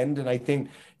at the end. And I think,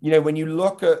 when you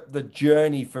look at the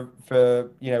journey for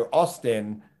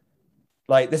Austin,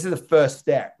 like this is the first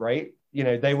step, right?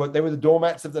 They were the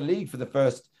doormats of the league for the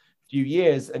first few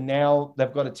years, and now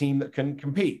they've got a team that can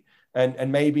compete.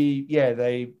 And maybe,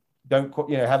 they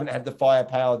haven't had the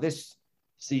firepower this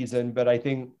season, but I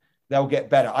think they'll get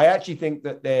better. I actually think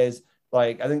that there's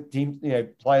I think teams,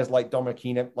 players like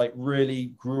Dominicina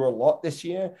really grew a lot this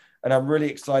year. And I'm really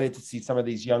excited to see some of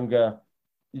these younger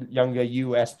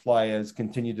US players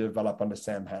continue to develop under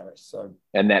Sam Harris. So,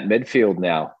 and that midfield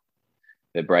now,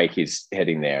 the break is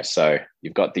heading there. So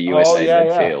you've got the USA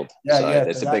midfield.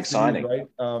 That's a big signing. Right?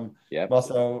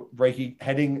 Marcel Breaky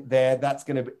heading there.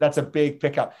 That's a big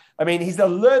pickup. I mean, he's a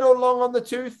little long on the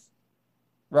tooth,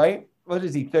 right? What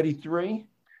is he, 33?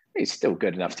 He's still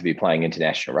good enough to be playing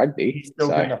international rugby. He's still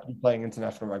good enough to be playing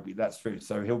international rugby. That's true.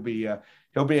 So he'll be a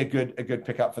good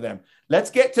pickup for them.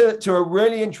 Let's get to a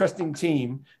really interesting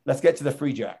team. Let's get to the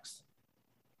Free Jacks.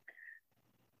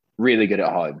 Really good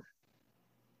at home.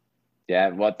 Yeah,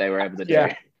 what they were able to do.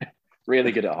 Yeah.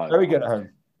 Really good at home. Very good at home.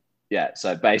 Yeah.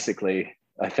 So basically,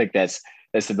 I think that's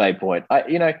the main point.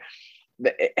 I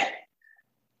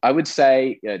would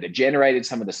say they generated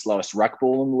some of the slowest ruck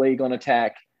ball in the league on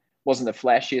attack. Wasn't the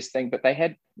flashiest thing, but they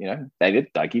had, they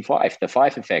did Dougie Fife, the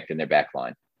Fife effect in their back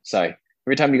line. So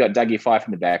every time you got Dougie Fife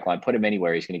in the back line, put him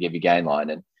anywhere, he's going to give you gain line.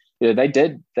 And they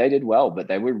did well, but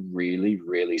they were really,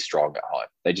 really strong at home.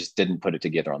 They just didn't put it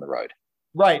together on the road.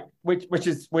 Right, which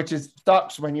is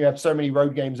sucks when you have so many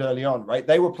road games early on, right?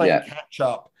 They were playing catch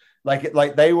up,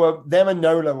 they were them and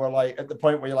NOLA were at the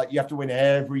point where you're you have to win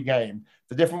every game.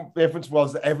 The difference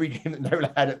was that every game that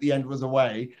NOLA had at the end was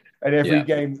away, and every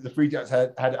game that the Free Jacks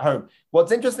had at home.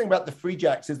 What's interesting about the Free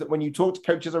Jacks is that when you talk to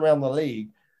coaches around the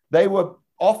league, they were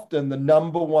often the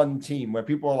number one team where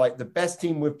people are the best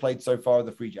team we've played so far are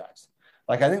the Free Jacks.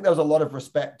 I think there was a lot of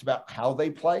respect about how they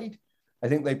played. I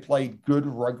think they played good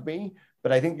rugby.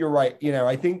 But I think you're right.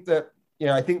 I think that,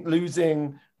 I think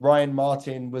losing Ryan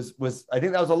Martin was I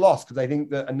think that was a loss, because I think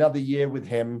that another year with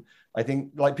him, I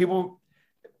think people,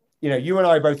 you and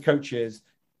I are both coaches.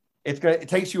 It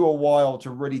takes you a while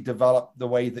to really develop the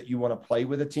way that you want to play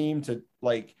with a team, to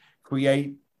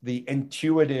create the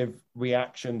intuitive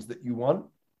reactions that you want.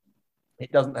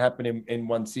 It doesn't happen in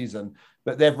one season,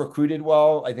 but they've recruited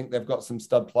well. I think they've got some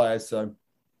stud players. So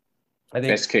I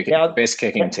think best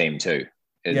kicking team too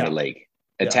in the league.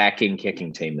 Attacking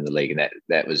kicking team in the league, and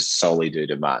that was solely due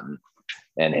to Martin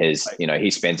and his he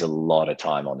spends a lot of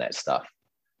time on that stuff.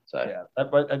 So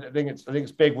but I think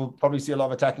it's big. We'll probably see a lot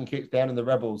of attacking kicks down in the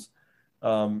Rebels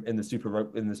in the Super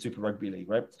Rugby League,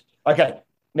 right? Okay,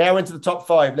 now into the top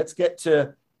 5. Let's get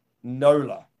to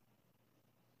NOLA.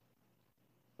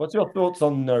 What's your thoughts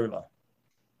on NOLA?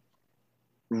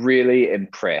 Really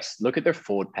impressed. Look at their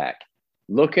forward pack.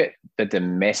 Look at the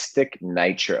domestic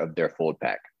nature of their forward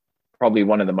pack. Probably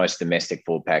one of the most domestic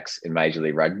forward packs in Major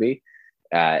League Rugby.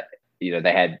 They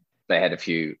had a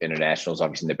few internationals,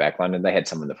 obviously, in their backline, and they had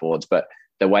some in the forwards. But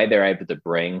the way they're able to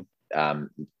bring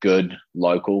good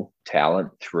local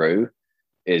talent through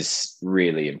is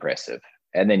really impressive.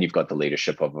 And then you've got the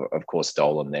leadership of course,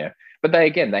 Dolan there. But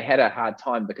they had a hard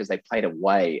time because they played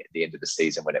away at the end of the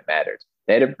season when it mattered.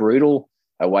 They had a brutal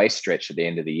away stretch at the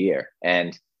end of the year,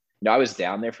 and I was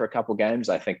down there for a couple of games.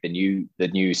 I think the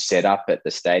new setup at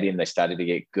the stadium, they started to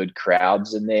get good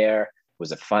crowds in there. It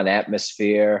was a fun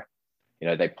atmosphere.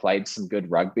 They played some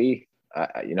good rugby.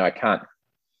 I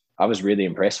was really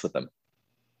impressed with them.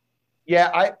 Yeah,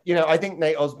 I think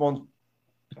Nate Osborne's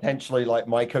potentially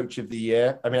my coach of the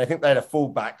year. I mean, I think they had a full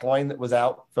back line that was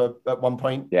out at one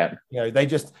point. Yeah. They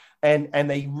just, and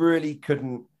they really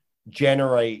couldn't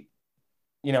generate.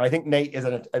 I think Nate is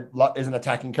an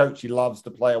attacking coach. He loves to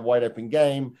play a wide open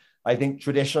game. I think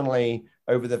traditionally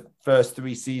over the first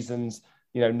 3 seasons,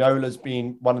 NOLA's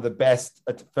been one of the best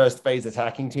at first phase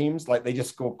attacking teams. They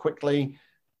just score quickly.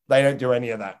 They don't do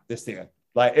any of that this year.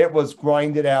 It was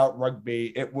grinded out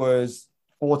rugby. It was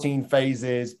 14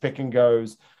 phases, pick and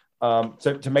goes.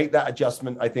 So to make that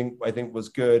adjustment, I think was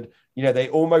good. They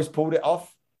almost pulled it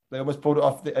off They almost pulled it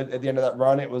off at the end of that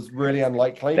run. It was really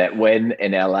unlikely. That win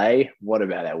in LA. What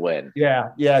about that win? Yeah.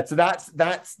 So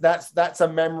that's a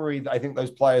memory that I think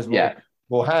those players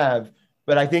will have.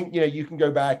 But I think, you can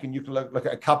go back and you can look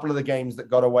at a couple of the games that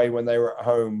got away when they were at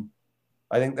home.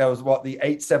 I think there was the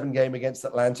 8-7 game against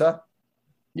Atlanta.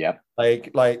 Yeah. There's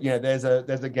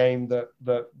a game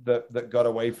that got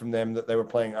away from them that they were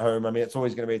playing at home. I mean, it's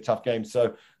always going to be a tough game.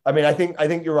 So, I mean, I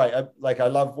think you're right. I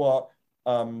love what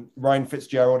Ryan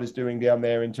Fitzgerald is doing down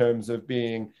there in terms of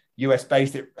being US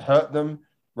based. It hurt them,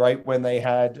 right, when they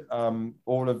had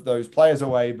all of those players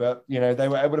away, but they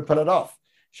were able to pull it off.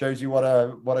 Shows you what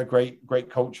a great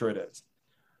culture it is.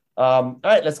 All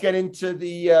right, let's get into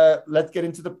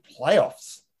the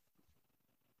playoffs.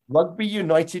 Rugby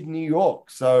United New York,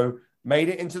 so made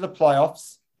it into the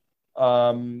playoffs.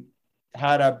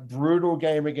 Had a brutal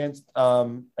game against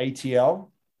ATL.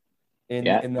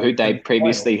 Who they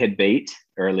previously had beat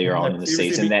earlier on in the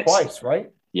season. That's twice, right?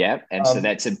 Yeah, and so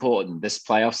that's important. This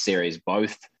playoff series,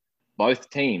 both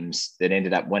teams that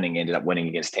ended up winning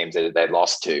against teams that they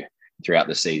lost to throughout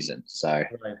the season. So,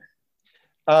 right.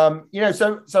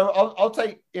 So I'll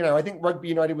take. I think Rugby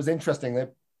United was interesting.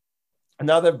 They're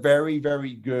another very,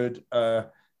 very good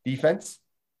defense.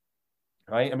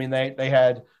 Right. I mean, they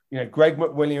had Greg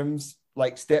McWilliams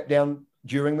step down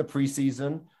during the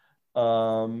preseason.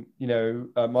 Marty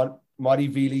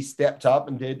Veely stepped up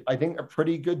and did, I think, a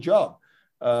pretty good job.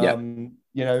 Again,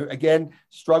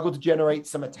 struggled to generate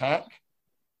some attack.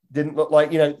 Didn't look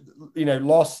like,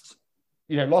 lost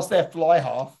their fly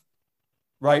half,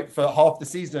 right, for half the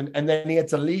season. And then he had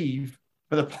to leave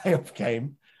for the playoff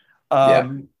game.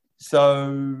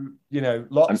 So,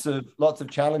 lots of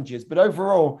challenges, but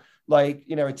overall,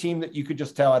 a team that you could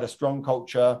just tell had a strong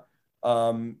culture.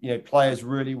 Players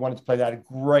really wanted to play. That a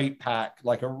great pack,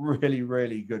 a really,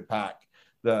 really good pack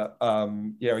that,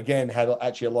 again, had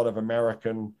actually a lot of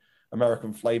American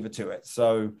flavor to it.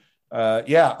 So,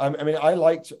 I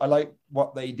liked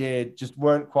what they did, just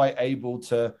weren't quite able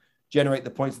to generate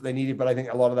the points that they needed. But I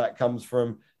think a lot of that comes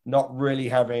from not really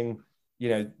having,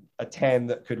 a 10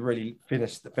 that could really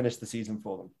finish the season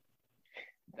for them.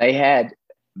 They had,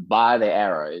 by the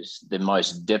arrows, the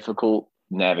most difficult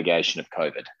navigation of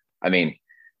COVID. I mean,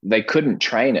 they couldn't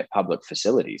train at public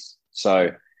facilities. So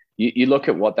you look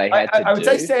at what they had to do. I would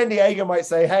say San Diego might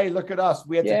say, hey, look at us.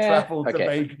 We had to travel to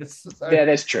Vegas. So. Yeah,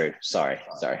 that's true. Sorry.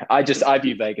 I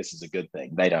view Vegas as a good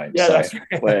thing. They don't. Yeah, so, that's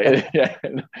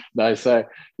right. No, so,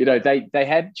 they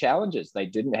had challenges. They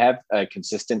didn't have a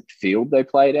consistent field they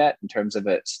played at in terms of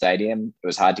a stadium. It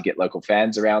was hard to get local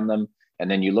fans around them.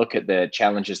 And then you look at the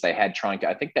challenges they had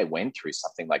I think they went through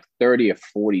something like 30 or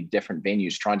 40 different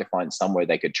venues trying to find somewhere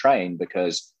they could train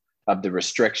because of the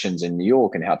restrictions in New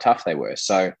York and how tough they were.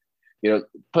 So,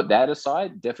 put that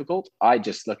aside, difficult. I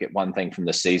just look at one thing from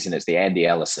the season as the Andy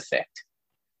Ellis effect.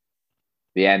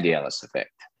 The Andy Ellis effect.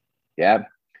 Yeah.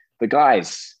 The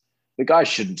guys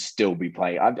shouldn't still be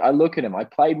playing. I look at him. I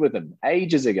played with him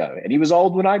ages ago and he was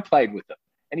old when I played with him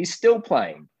and he's still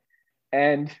playing.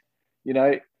 And,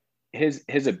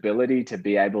 his ability to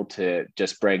be able to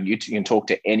just bring you can talk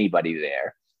to anybody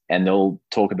there and they'll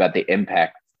talk about the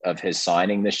impact of his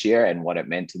signing this year and what it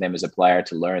meant to them as a player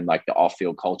to learn the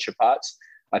off-field culture parts.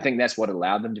 I think that's what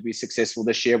allowed them to be successful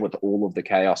this year with all of the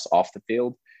chaos off the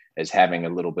field, is having a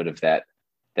little bit of that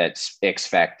X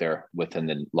factor within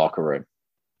the locker room.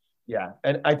 Yeah.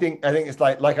 And I think it's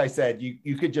like I said,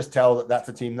 you could just tell that that's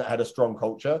a team that had a strong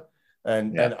culture.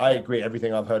 And I agree.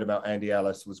 Everything I've heard about Andy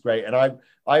Ellis was great. And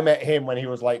I met him when he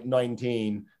was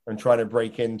 19 and trying to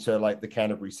break into the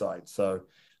Canterbury side. So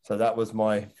that was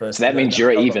my first. So that means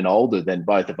you're even older than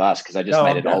both of us because I just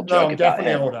made an old joke. I'm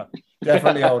definitely older.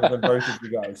 Definitely older than both of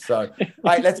you guys. So, all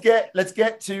right, let's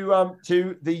get to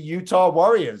the Utah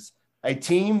Warriors, a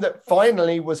team that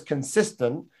finally was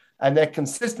consistent, and their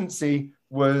consistency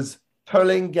was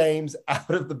pulling games out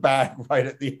of the bag right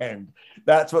at the end.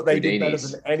 That's what they did better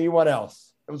than anyone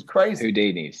else. It was crazy.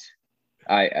 Houdinis.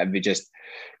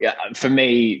 For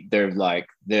me, they're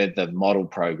the model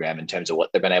program in terms of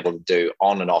what they've been able to do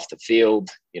on and off the field.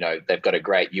 They've got a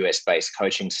great US-based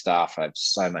coaching staff. I have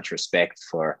so much respect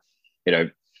for,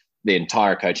 the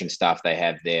entire coaching staff they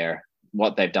have there.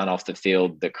 What they've done off the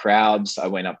field, the crowds. I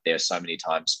went up there so many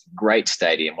times. Great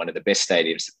stadium, one of the best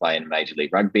stadiums to play in Major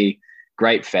League Rugby.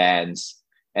 Great fans,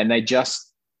 and they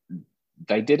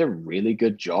did a really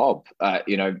good job, of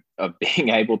being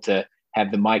able to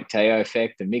have the Mike Teo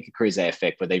effect, the Mika Kruse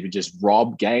effect, where they would just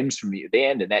rob games from the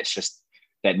end. And that's just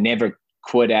that never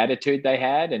quit attitude they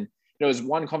had. And there was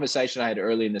one conversation I had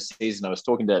early in the season. I was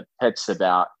talking to Pitts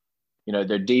about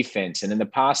their defense. And in the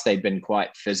past, they'd been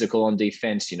quite physical on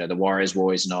defense. The Warriors were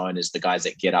always known as the guys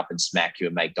that get up and smack you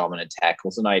and make dominant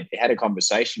tackles. And I had a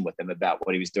conversation with him about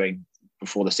what he was doing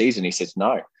before the season. He says,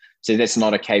 no. So that's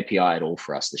not a KPI at all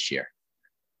for us this year.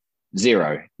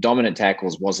 0. Dominant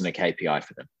tackles wasn't a KPI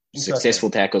for them. Successful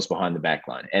tackles behind the back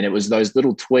line. And it was those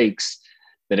little tweaks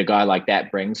that a guy like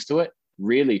that brings to it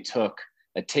really took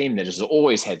a team that has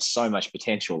always had so much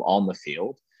potential on the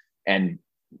field, and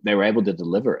they were able to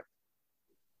deliver it.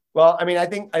 Well, I mean, I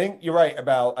think you're right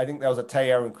about, I think there was a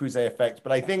Teo and Kruse effect,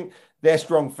 but I think their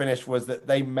strong finish was that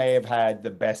they may have had the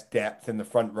best depth in the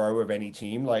front row of any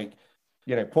team. Like,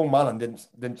 Paul Mullen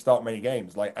didn't start many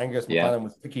games. Like Angus McLellan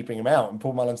was keeping him out, and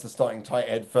Paul Mullen's the starting tight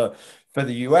end for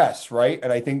the US, right?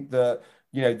 And I think that,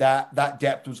 that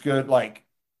depth was good. Like,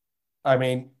 I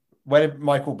mean, where did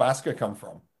Michael Basker come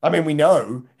from? I mean, we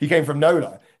know he came from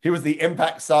NOLA. He was the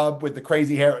impact sub with the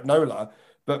crazy hair at NOLA.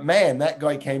 But man, that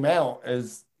guy came out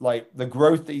as like the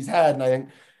growth that he's had. And I think,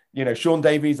 Sean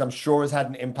Davies, I'm sure has had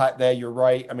an impact there. You're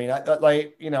right. I mean,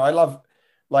 I love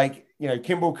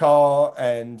Kimball Carr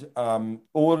and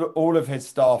all of his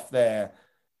staff there,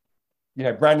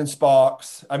 Brandon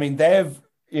Sparks. I mean, they've,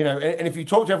 and if you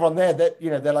talk to everyone there, that,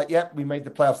 they're like, yep, we made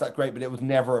the playoffs. That's great. But it was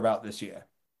never about this year.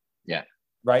 Yeah.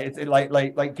 Right. It's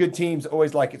like good teams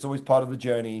always it's always part of the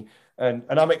journey. And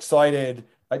I'm excited.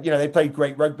 They played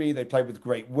great rugby. They played with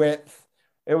great width.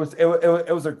 It was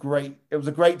a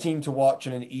great team to watch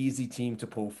and an easy team to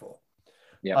pull for.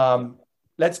 Yeah.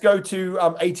 Let's go to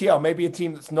ATL, maybe a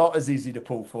team that's not as easy to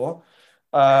pull for.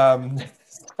 I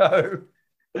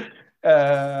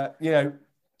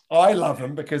love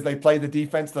them because they play the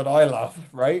defense that I love,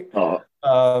 right? I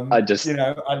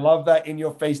love that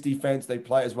in-your-face defense. They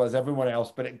play as well as everyone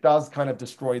else, but it does kind of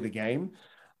destroy the game.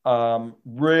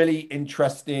 Really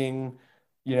interesting,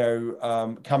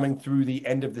 coming through the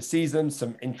end of the season,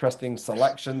 some interesting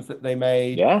selections that they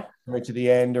made. Yeah. Coming to the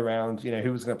end around,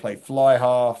 who was going to play fly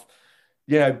half,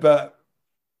 but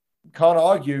can't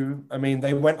argue. I mean,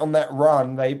 they went on that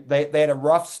run. They had a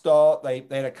rough start. They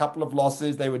had a couple of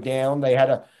losses. They were down. They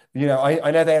had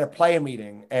I know they had a player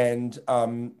meeting, and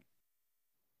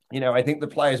I think the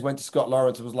players went to Scott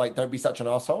Lawrence and was like, don't be such an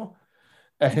asshole,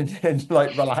 and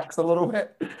like relax a little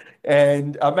bit.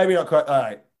 And maybe not quite, all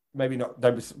right, maybe not,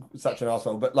 don't be such an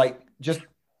asshole, but like, just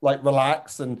like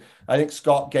relax. And I think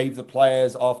Scott gave the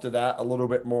players after that a little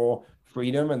bit more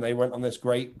freedom, and they went on this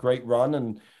great run.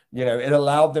 And, it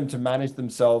allowed them to manage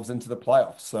themselves into the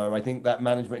playoffs. So I think that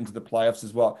management into the playoffs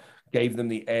is what gave them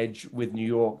the edge with New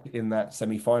York in that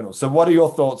semifinal. So what are your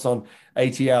thoughts on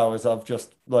ATL, as I've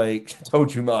just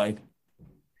told you mine?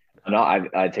 No,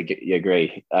 I think you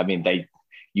agree. I mean,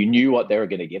 you knew what they were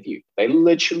going to give you. They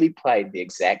literally played the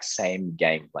exact same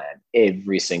game plan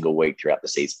every single week throughout the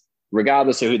season,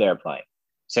 regardless of who they were playing.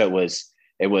 So it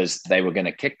was they were going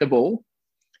to kick the ball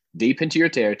deep into your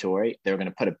territory. They were going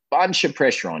to put a bunch of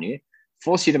pressure on you,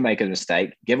 force you to make a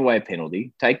mistake, give away a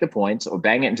penalty, take the points, or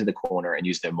bang it into the corner and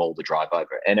use their maul to drive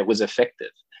over. And it was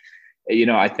effective.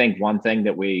 I think one thing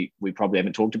that we probably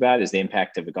haven't talked about is the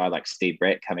impact of a guy like Steve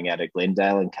Brett coming out of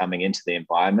Glendale and coming into the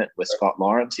environment with Scott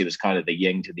Lawrence. He was kind of the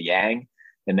yin to the yang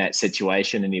in that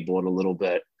situation, and he brought a little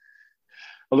bit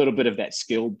of that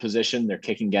skilled position. Their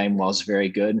kicking game was very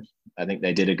good. I think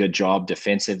they did a good job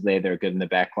defensively. They're good in the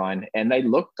back line, and they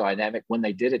looked dynamic when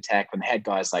they did attack, when they had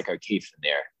guys like O'Keefe in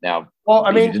there. Now, well,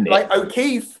 I mean, like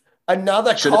O'Keefe,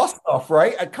 another cast-off,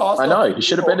 right? A cast-off. I know, he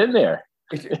should have been in there.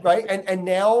 Right, and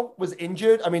now was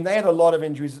injured. I mean, they had a lot of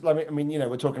injuries. I mean,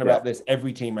 we're talking about this.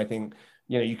 Every team, I think,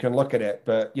 you can look at it,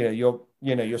 but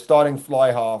you're starting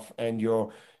fly half, and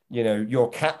your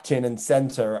captain and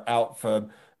center out for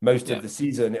most of the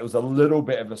season. It was a little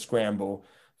bit of a scramble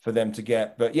for them to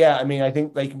get, but I mean, I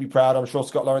think they can be proud. I'm sure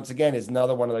Scott Lawrence again is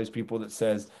another one of those people that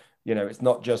says, it's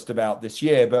not just about this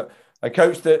year, but a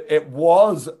coach that it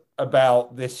was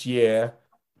about this year.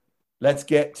 Let's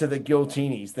get to the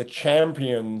Giltinis, the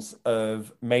champions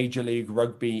of Major League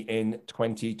Rugby in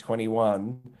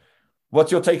 2021.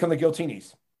 What's your take on the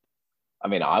Giltinis? I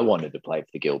mean, I wanted to play for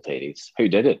the Giltinis. Who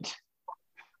didn't?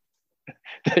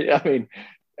 I mean,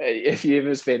 if you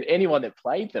ever spent anyone that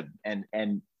played them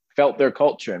and felt their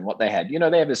culture and what they had,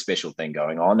 they have a special thing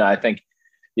going on. I think,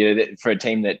 for a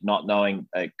team that not knowing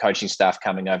coaching staff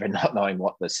coming over, not knowing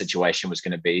what the situation was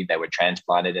going to be, they were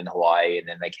transplanted in Hawaii, and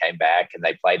then they came back and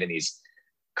they played in these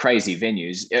crazy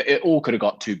venues. It all could have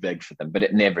got too big for them, but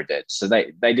it never did. So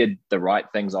they did the right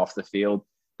things off the field.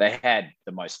 They had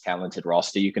the most talented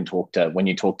roster. You can when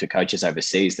you talk to coaches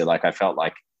overseas, they're like, I felt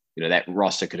like, that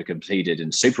roster could have competed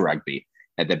in Super Rugby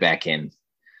at the back end.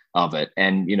 of it.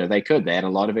 And, they had a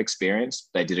lot of experience.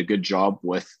 They did a good job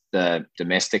with the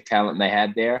domestic talent they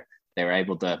had there. They were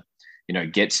able to,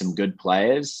 get some good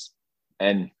players.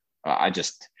 And I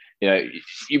just,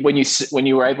 when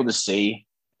you were able to see,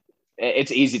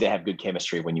 it's easy to have good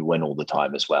chemistry when you win all the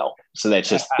time as well. So let's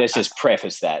just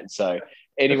preface that. So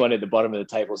anyone at the bottom of the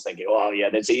table is thinking, oh yeah,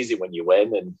 that's easy when you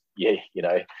win. And you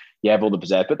have all the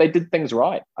pizzazz, but they did things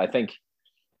right. I think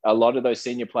a lot of those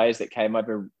senior players that came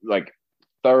over,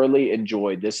 thoroughly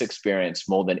enjoyed this experience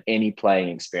more than any playing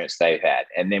experience they've had.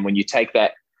 And then when you take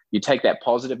that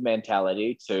positive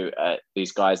mentality to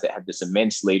these guys that have this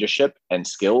immense leadership and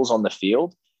skills on the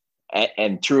field,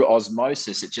 and through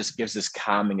osmosis, it just gives this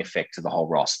calming effect to the whole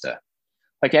roster.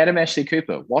 Like Adam Ashley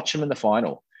Cooper, watch him in the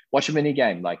final, watch him any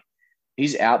game. Like,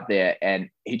 he's out there and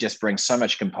he just brings so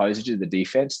much composure to the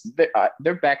defense.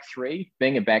 Their back three,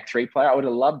 being a back three player, I would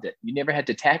have loved it. You never had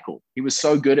to tackle. He was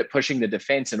so good at pushing the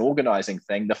defense and organizing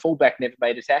thing. The fullback never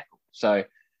made a tackle. So,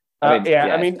 look,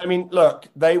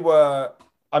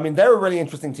 they're a really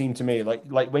interesting team to me.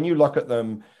 Like when you look at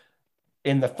them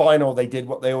in the final, they did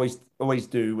what they always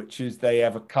do, which is they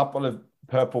have a couple of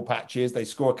purple patches. They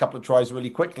score a couple of tries really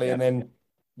quickly, and then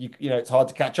it's hard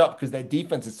to catch up because their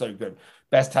defense is so good.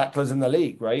 Best tacklers in the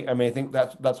league, right? I think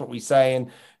that's what we say.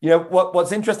 And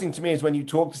what's interesting to me is when you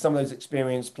talk to some of those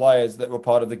experienced players that were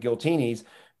part of the Giltinis,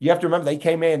 you have to remember they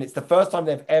came in. It's the first time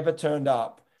they've ever turned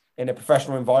up in a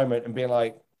professional environment and been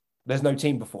like, "There's no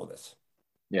team before this.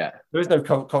 Yeah, there is no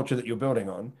culture that you're building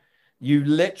on. You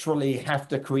literally have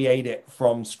to create it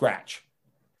from scratch."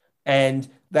 And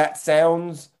that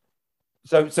sounds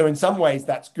so in some ways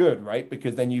that's good, right?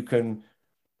 Because then you can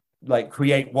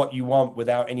create what you want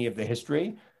without any of the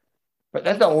history. But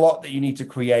there's a lot that you need to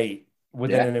create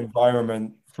within an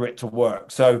environment for it to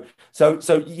work. So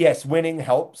yes, winning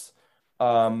helps.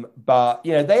 But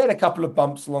they had a couple of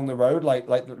bumps along the road, like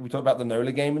we talked about the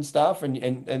NOLA game and stuff,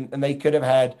 and they could have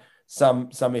had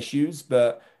some issues.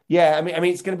 But yeah,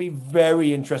 it's going to be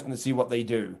very interesting to see what they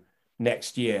do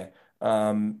next year.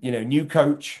 New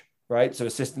coach, right? So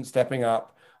assistant stepping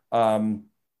up.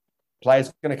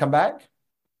 Players going to come back.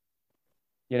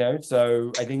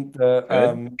 So I think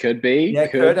could be. Yeah,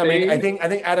 could. I think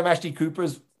Adam Ashley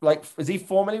Cooper's is he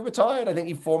formally retired? I think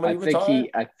he formally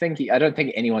retired. I don't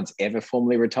think anyone's ever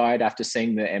formally retired after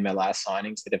seeing the MLR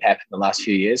signings that have happened in the last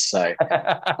few years. So,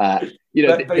 but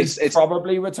it's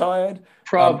probably retired.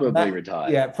 Probably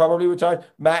retired. Yeah, probably retired.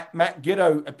 Matt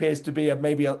Giddo appears to be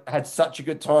had such a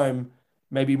good time,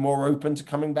 maybe more open to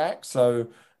coming back. So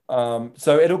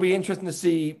it'll be interesting to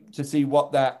see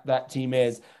what that team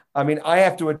is. I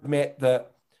have to admit that,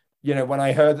 when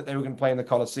I heard that they were going to play in the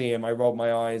Coliseum, I rolled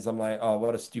my eyes. I'm like, oh,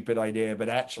 what a stupid idea. But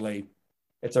actually,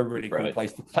 it's a really cool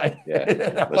place to play. Yeah,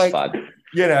 it was fun.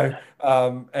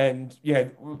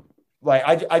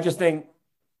 I just think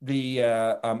the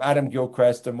Adam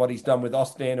Gilchrist and what he's done with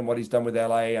Austin and what he's done with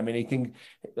LA. I think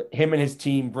him and his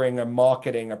team bring a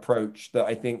marketing approach that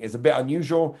I think is a bit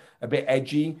unusual, a bit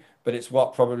edgy, but it's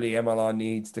what probably MLR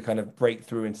needs to kind of break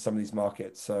through into some of these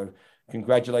markets. So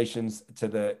congratulations to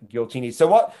the Giltini.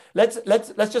 So let's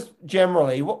just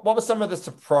generally, what were some of the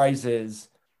surprises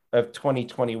of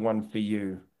 2021 for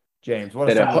you, James? What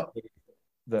are some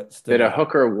that a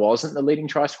hooker wasn't the leading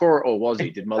try scorer, or was he?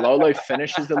 Did Malolo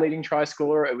finish as the leading try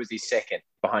scorer, or was he second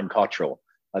behind Cottrell?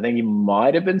 I think he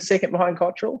might have been second behind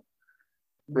Cottrell.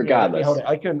 Regardless,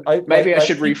 I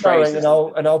should rephrase this.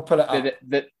 And I'll pull it up.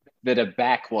 That a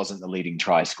back wasn't the leading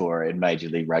try scorer in Major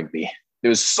League Rugby. There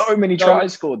was so many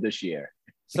tries scored this year.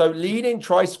 So leading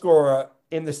try scorer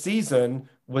in the season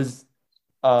was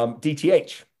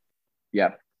DTH.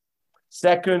 Yep.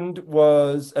 Second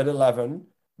was at 11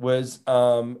 was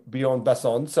Bjorn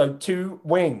Besson. So 2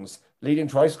 wings leading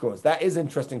try scorers. That is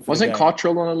interesting. Wasn't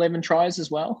Cottrell on 11 tries as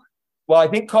well? Well, I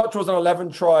think Cottrell's on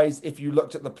 11 tries if you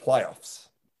looked at the playoffs.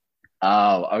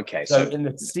 Oh, okay. So in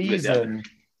the season,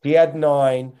 he had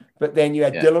 9, but then you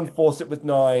had Dylan Fawcett with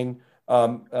 9.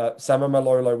 Sama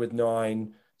Malolo with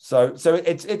 9. So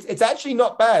it's actually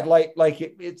not bad.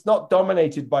 It's not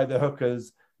dominated by the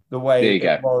hookers the way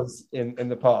it was in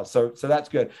the past. So that's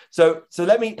good. So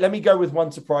let me go with one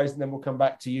surprise, and then we'll come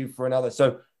back to you for another.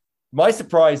 So my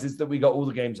surprise is that we got all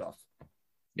the games off.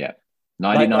 Yeah.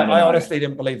 99. I honestly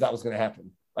didn't believe that was going to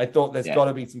happen. I thought there's got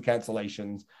to be some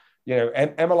cancellations.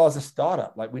 MLR's a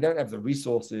startup. We don't have the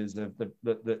resources of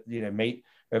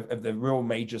of the real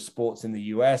major sports in the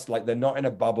US. They're not in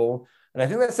a bubble. And I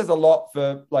think that says a lot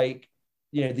for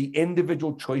the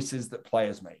individual choices that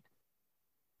players made.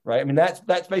 Right.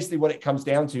 That's basically what it comes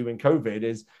down to in COVID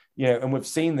is, and we've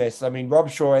seen this. Rob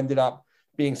Shaw ended up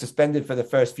being suspended for the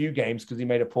first few games because he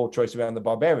made a poor choice around the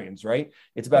Barbarians, right?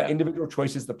 It's about individual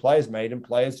choices the players made, and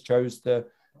players chose to,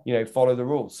 follow the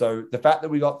rules. So the fact that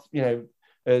we got,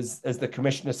 as the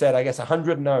commissioner said, I guess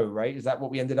 100-0, right? Is that what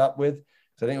we ended up with?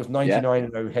 So I think it was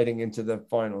 99-0 heading into the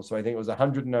final. So I think it was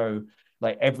 100-0.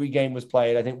 Like every game was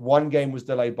played. I think one game was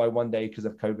delayed by 1 day because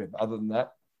of COVID. Other than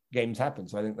that, games happen.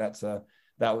 So I think that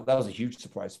was a huge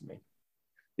surprise for me.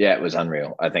 Yeah, it was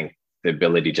unreal. I think the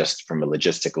ability, just from a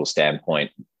logistical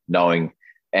standpoint, knowing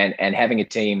and having a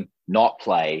team not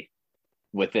play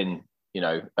within,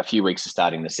 a few weeks of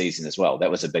starting the season as well. That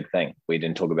was a big thing. We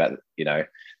didn't talk about, the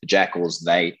Jackals.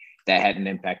 They had an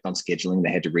impact on scheduling.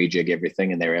 They had to rejig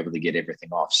everything, and they were able to get everything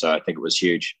off. So I think it was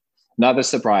huge. Another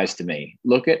surprise to me,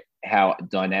 look at how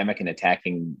dynamic and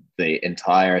attacking the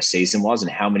entire season was and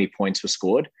how many points were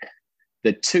scored.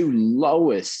 The two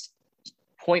lowest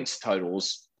points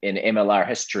totals in MLR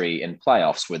history in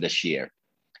playoffs were this year,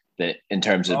 that in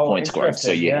terms of point scoring.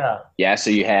 So so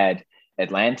you had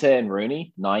Atlanta and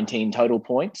Rooney, 19 total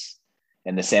points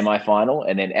in the semifinal,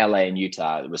 and then LA and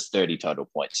Utah, it was 30 total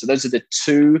points. So those are the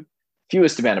two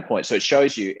fewest amount of points. So it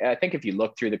shows you, I think if you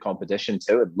look through the competition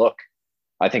too,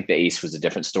 I think the East was a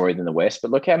different story than the West,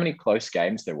 but look how many close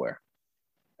games there were.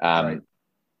 Right.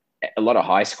 A lot of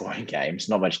high scoring games,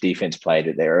 not much defense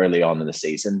played there early on in the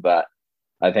season, but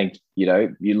I think, you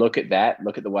look at that,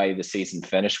 look at the way the season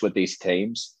finished with these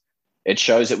teams, it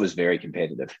shows it was very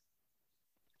competitive.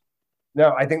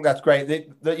 No, I think that's great.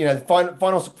 The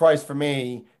final surprise for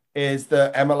me is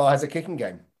that MLR has a kicking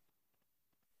game.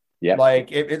 Yeah. Like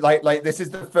this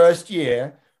is the first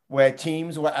year where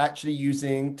teams were actually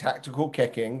using tactical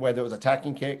kicking, whether it was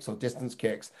attacking kicks or distance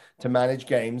kicks, to manage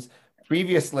games.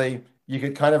 Previously, you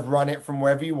could kind of run it from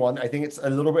wherever you want. I think it's a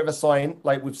little bit of a sign,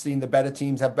 like we've seen the better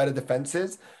teams have better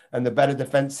defenses, and the better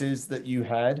defenses that you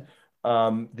had,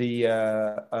 the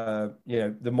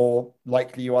more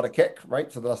likely you are to kick,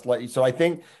 right? So that's likely. So I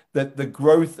think that the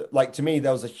growth, like to me,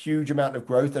 there was a huge amount of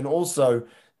growth, and also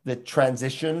the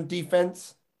transition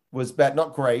defense was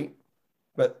not great,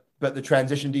 but the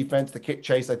transition defense, the kick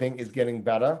chase, I think is getting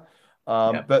better.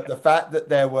 But the fact that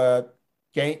there were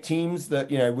teams that,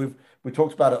 we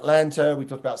talked about Atlanta, we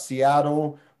talked about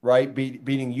Seattle, right?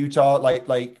 Beating Utah,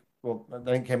 well, I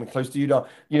think came close to Utah.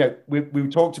 We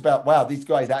talked about, wow, these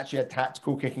guys actually had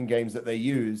tactical kicking games that they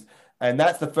used. And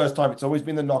that's the first time. It's always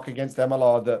been the knock against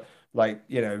MLR that,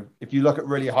 if you look at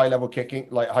really high-level kicking,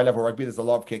 like high-level rugby, there's a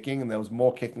lot of kicking, and there was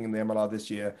more kicking in the MLR this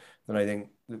year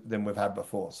than we've had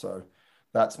before. So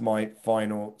that's my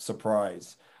final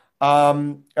surprise.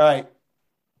 All right.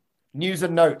 News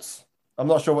and notes. I'm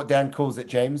not sure what Dan calls it,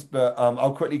 James, but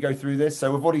I'll quickly go through this.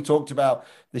 So we've already talked about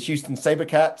the Houston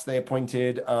SaberCats. They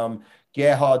appointed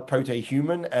Gerhard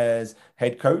Pote-Human as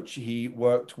head coach. He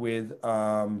worked with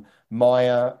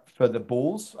Maya for the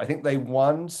Bulls. I think they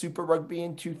won Super Rugby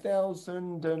in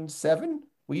 2007.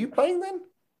 Were you playing then?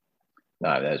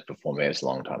 No, that was before me. It was a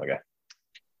long time ago.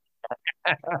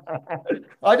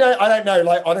 I don't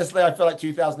know. Honestly, I feel like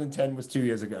 2010 was 2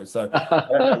 years ago. So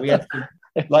we had to,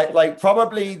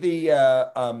 probably the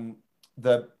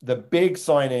big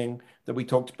signing that we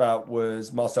talked about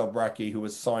was Marcel Bracchi, who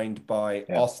was signed by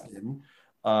Austin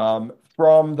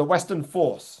from the Western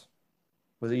Force.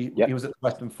 Was he? Yep. He was at the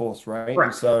Western Force, right?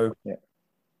 Right. So,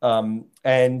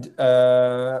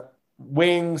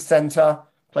 wing center,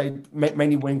 played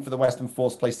mainly wing for the Western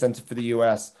Force, plays center for the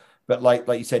US. But like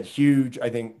you said, huge, I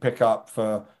think, pickup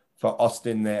for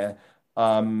Austin there.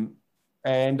 And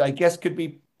I guess could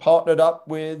be partnered up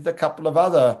with a couple of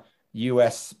other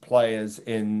US players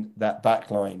in that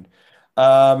back line.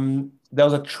 There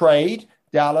was a trade.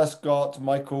 Dallas got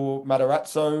Michael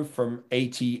Matarazzo from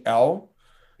ATL.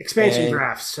 Expansion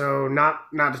draft, so not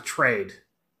a trade.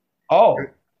 Oh,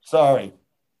 sorry.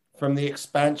 From the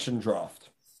expansion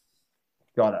draft.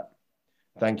 Got it.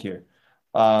 Thank you.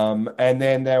 And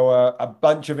then there were a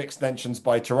bunch of extensions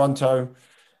by Toronto,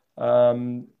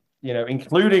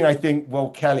 including, I think,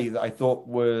 Will Kelly, that I thought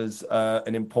was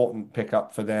an important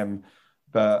pickup for them.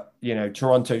 But,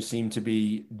 Toronto seemed to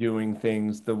be doing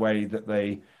things the way that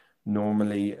they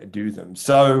normally do them.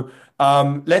 So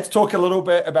let's talk a little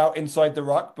bit about Inside the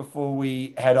Ruck before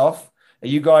we head off. Are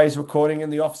you guys recording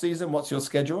in the off season? What's your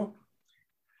schedule?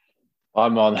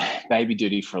 I'm on baby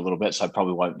duty for a little bit, so I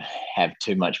probably won't have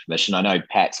too much permission. I know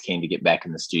Pat's keen to get back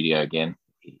in the studio again.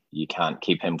 You can't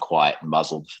keep him quiet and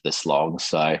muzzled for this long.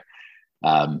 So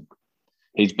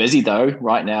he's busy, though,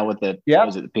 right now with the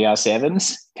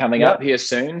PR7s coming up here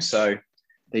soon. So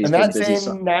he's and that's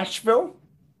in Nashville?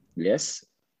 Yes.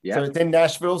 Yeah. So it's in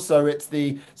Nashville. So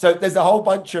there's a whole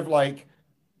bunch of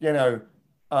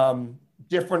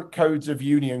different codes of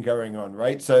union going on,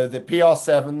 right? So the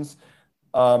PR7s,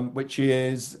 which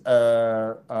is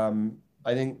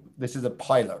I think this is a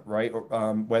pilot, right?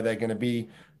 Where they're going to be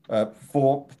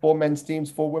four men's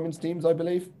teams, four women's teams, I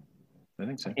believe. I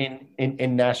think so.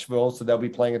 In Nashville. So they'll be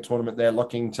playing a tournament there,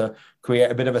 looking to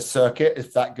create a bit of a circuit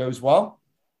if that goes well.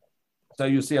 So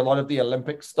you'll see a lot of the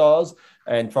Olympic stars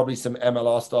and probably some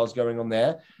MLR stars going on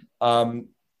there.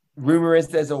 Rumor is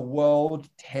there's a World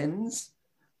Tens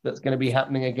that's going to be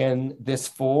happening again this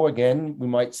fall. Again, we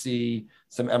might see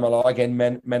some MLR again,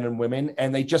 men and women.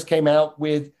 And they just came out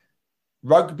with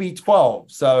Rugby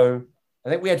 12. So I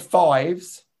think we had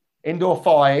fives, indoor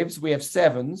fives, we have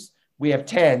sevens, we have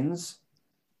tens,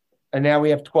 and now we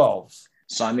have 12s.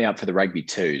 Sign me up for the Rugby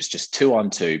 2s, just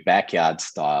 2-on-2, backyard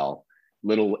style,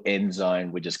 little end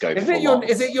zone. We just go. Is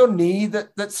it your knee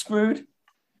that's screwed?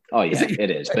 Oh yeah, it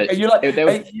is. But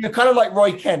you're kind of like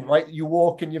Roy Kent, right? You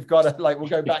walk and you've got to we'll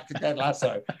go back to Ted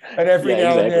Lasso, and every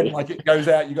now and then, it goes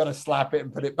out, you got to slap it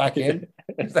and put it back in.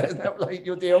 Is that like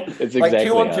your deal? It's exactly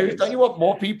 2-on-2. Don't you want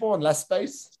more people and less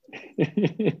space?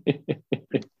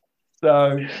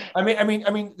 So I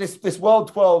mean, this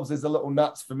World 12s is a little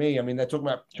nuts for me. I mean, they're talking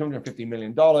about $250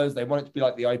 million. They want it to be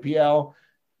like the IPL,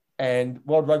 and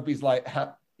World Rugby's like,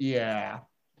 yeah,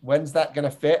 when's that going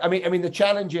to fit? I mean, the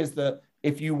challenge is that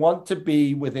if you want to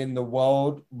be within the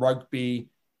World Rugby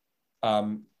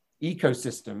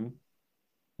ecosystem,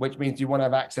 which means you want to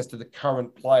have access to the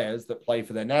current players that play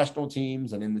for their national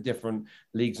teams and in the different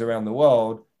leagues around the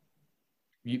world,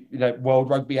 you know, World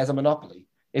Rugby has a monopoly.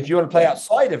 If you want to play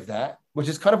outside of that, which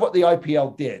is kind of what the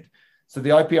IPL did. So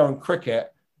the IPL in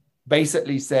cricket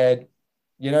basically said,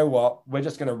 you know what, we're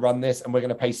just going to run this and we're going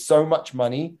to pay so much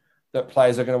money that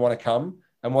players are going to want to come,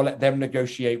 and we'll let them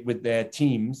negotiate with their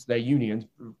teams, their unions,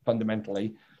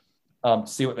 fundamentally,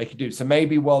 see what they can do. So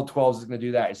maybe World 12s is going to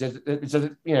do that. It's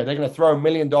they're going to throw $1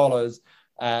 million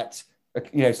at,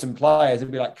 some players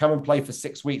and be like, come and play for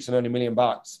 6 weeks and earn $1 million.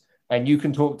 And you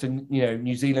can talk to,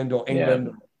 New Zealand or England,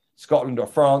 or Scotland or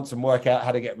France and work out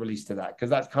how to get released to that.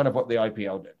 Because that's kind of what the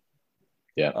IPL did.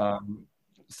 Yeah.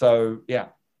 So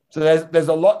there's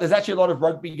actually a lot of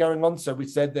rugby going on. So we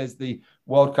said there's the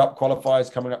World Cup qualifiers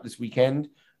coming up this weekend,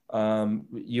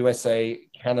 USA,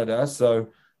 Canada. So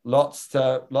lots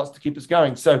to keep us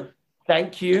going. So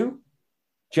thank you,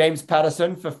 James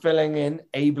Patterson, for filling in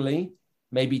ably,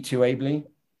 maybe too ably,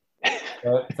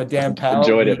 for Dan Powell.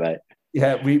 Enjoyed it, mate.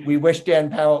 Yeah, we wish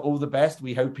Dan Powell all the best.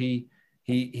 We hope he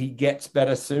gets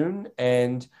better soon.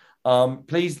 And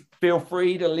please feel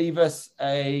free to leave us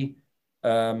a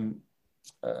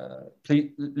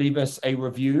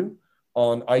review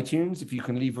on iTunes. If you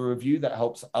can leave a review, that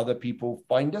helps other people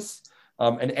find us.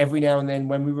 And every now and then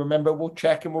when we remember, we'll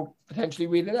check and we'll potentially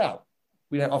read it out.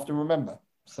 We don't often remember.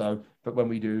 But when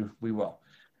we do, we will.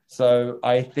 So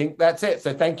I think that's it.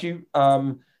 So thank you,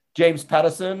 James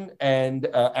Patterson and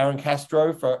Aaron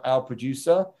Castro, for our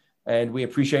producer. And we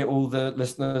appreciate all the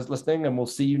listeners listening, and we'll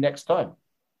see you next time.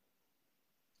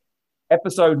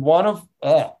 Episode 1 of...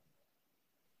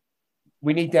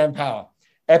 we need Dan Power.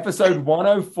 Episode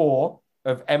 104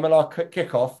 of MLR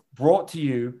Kickoff, brought to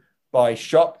you by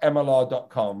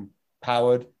shopmlr.com,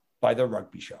 powered by the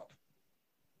Rugby Shop.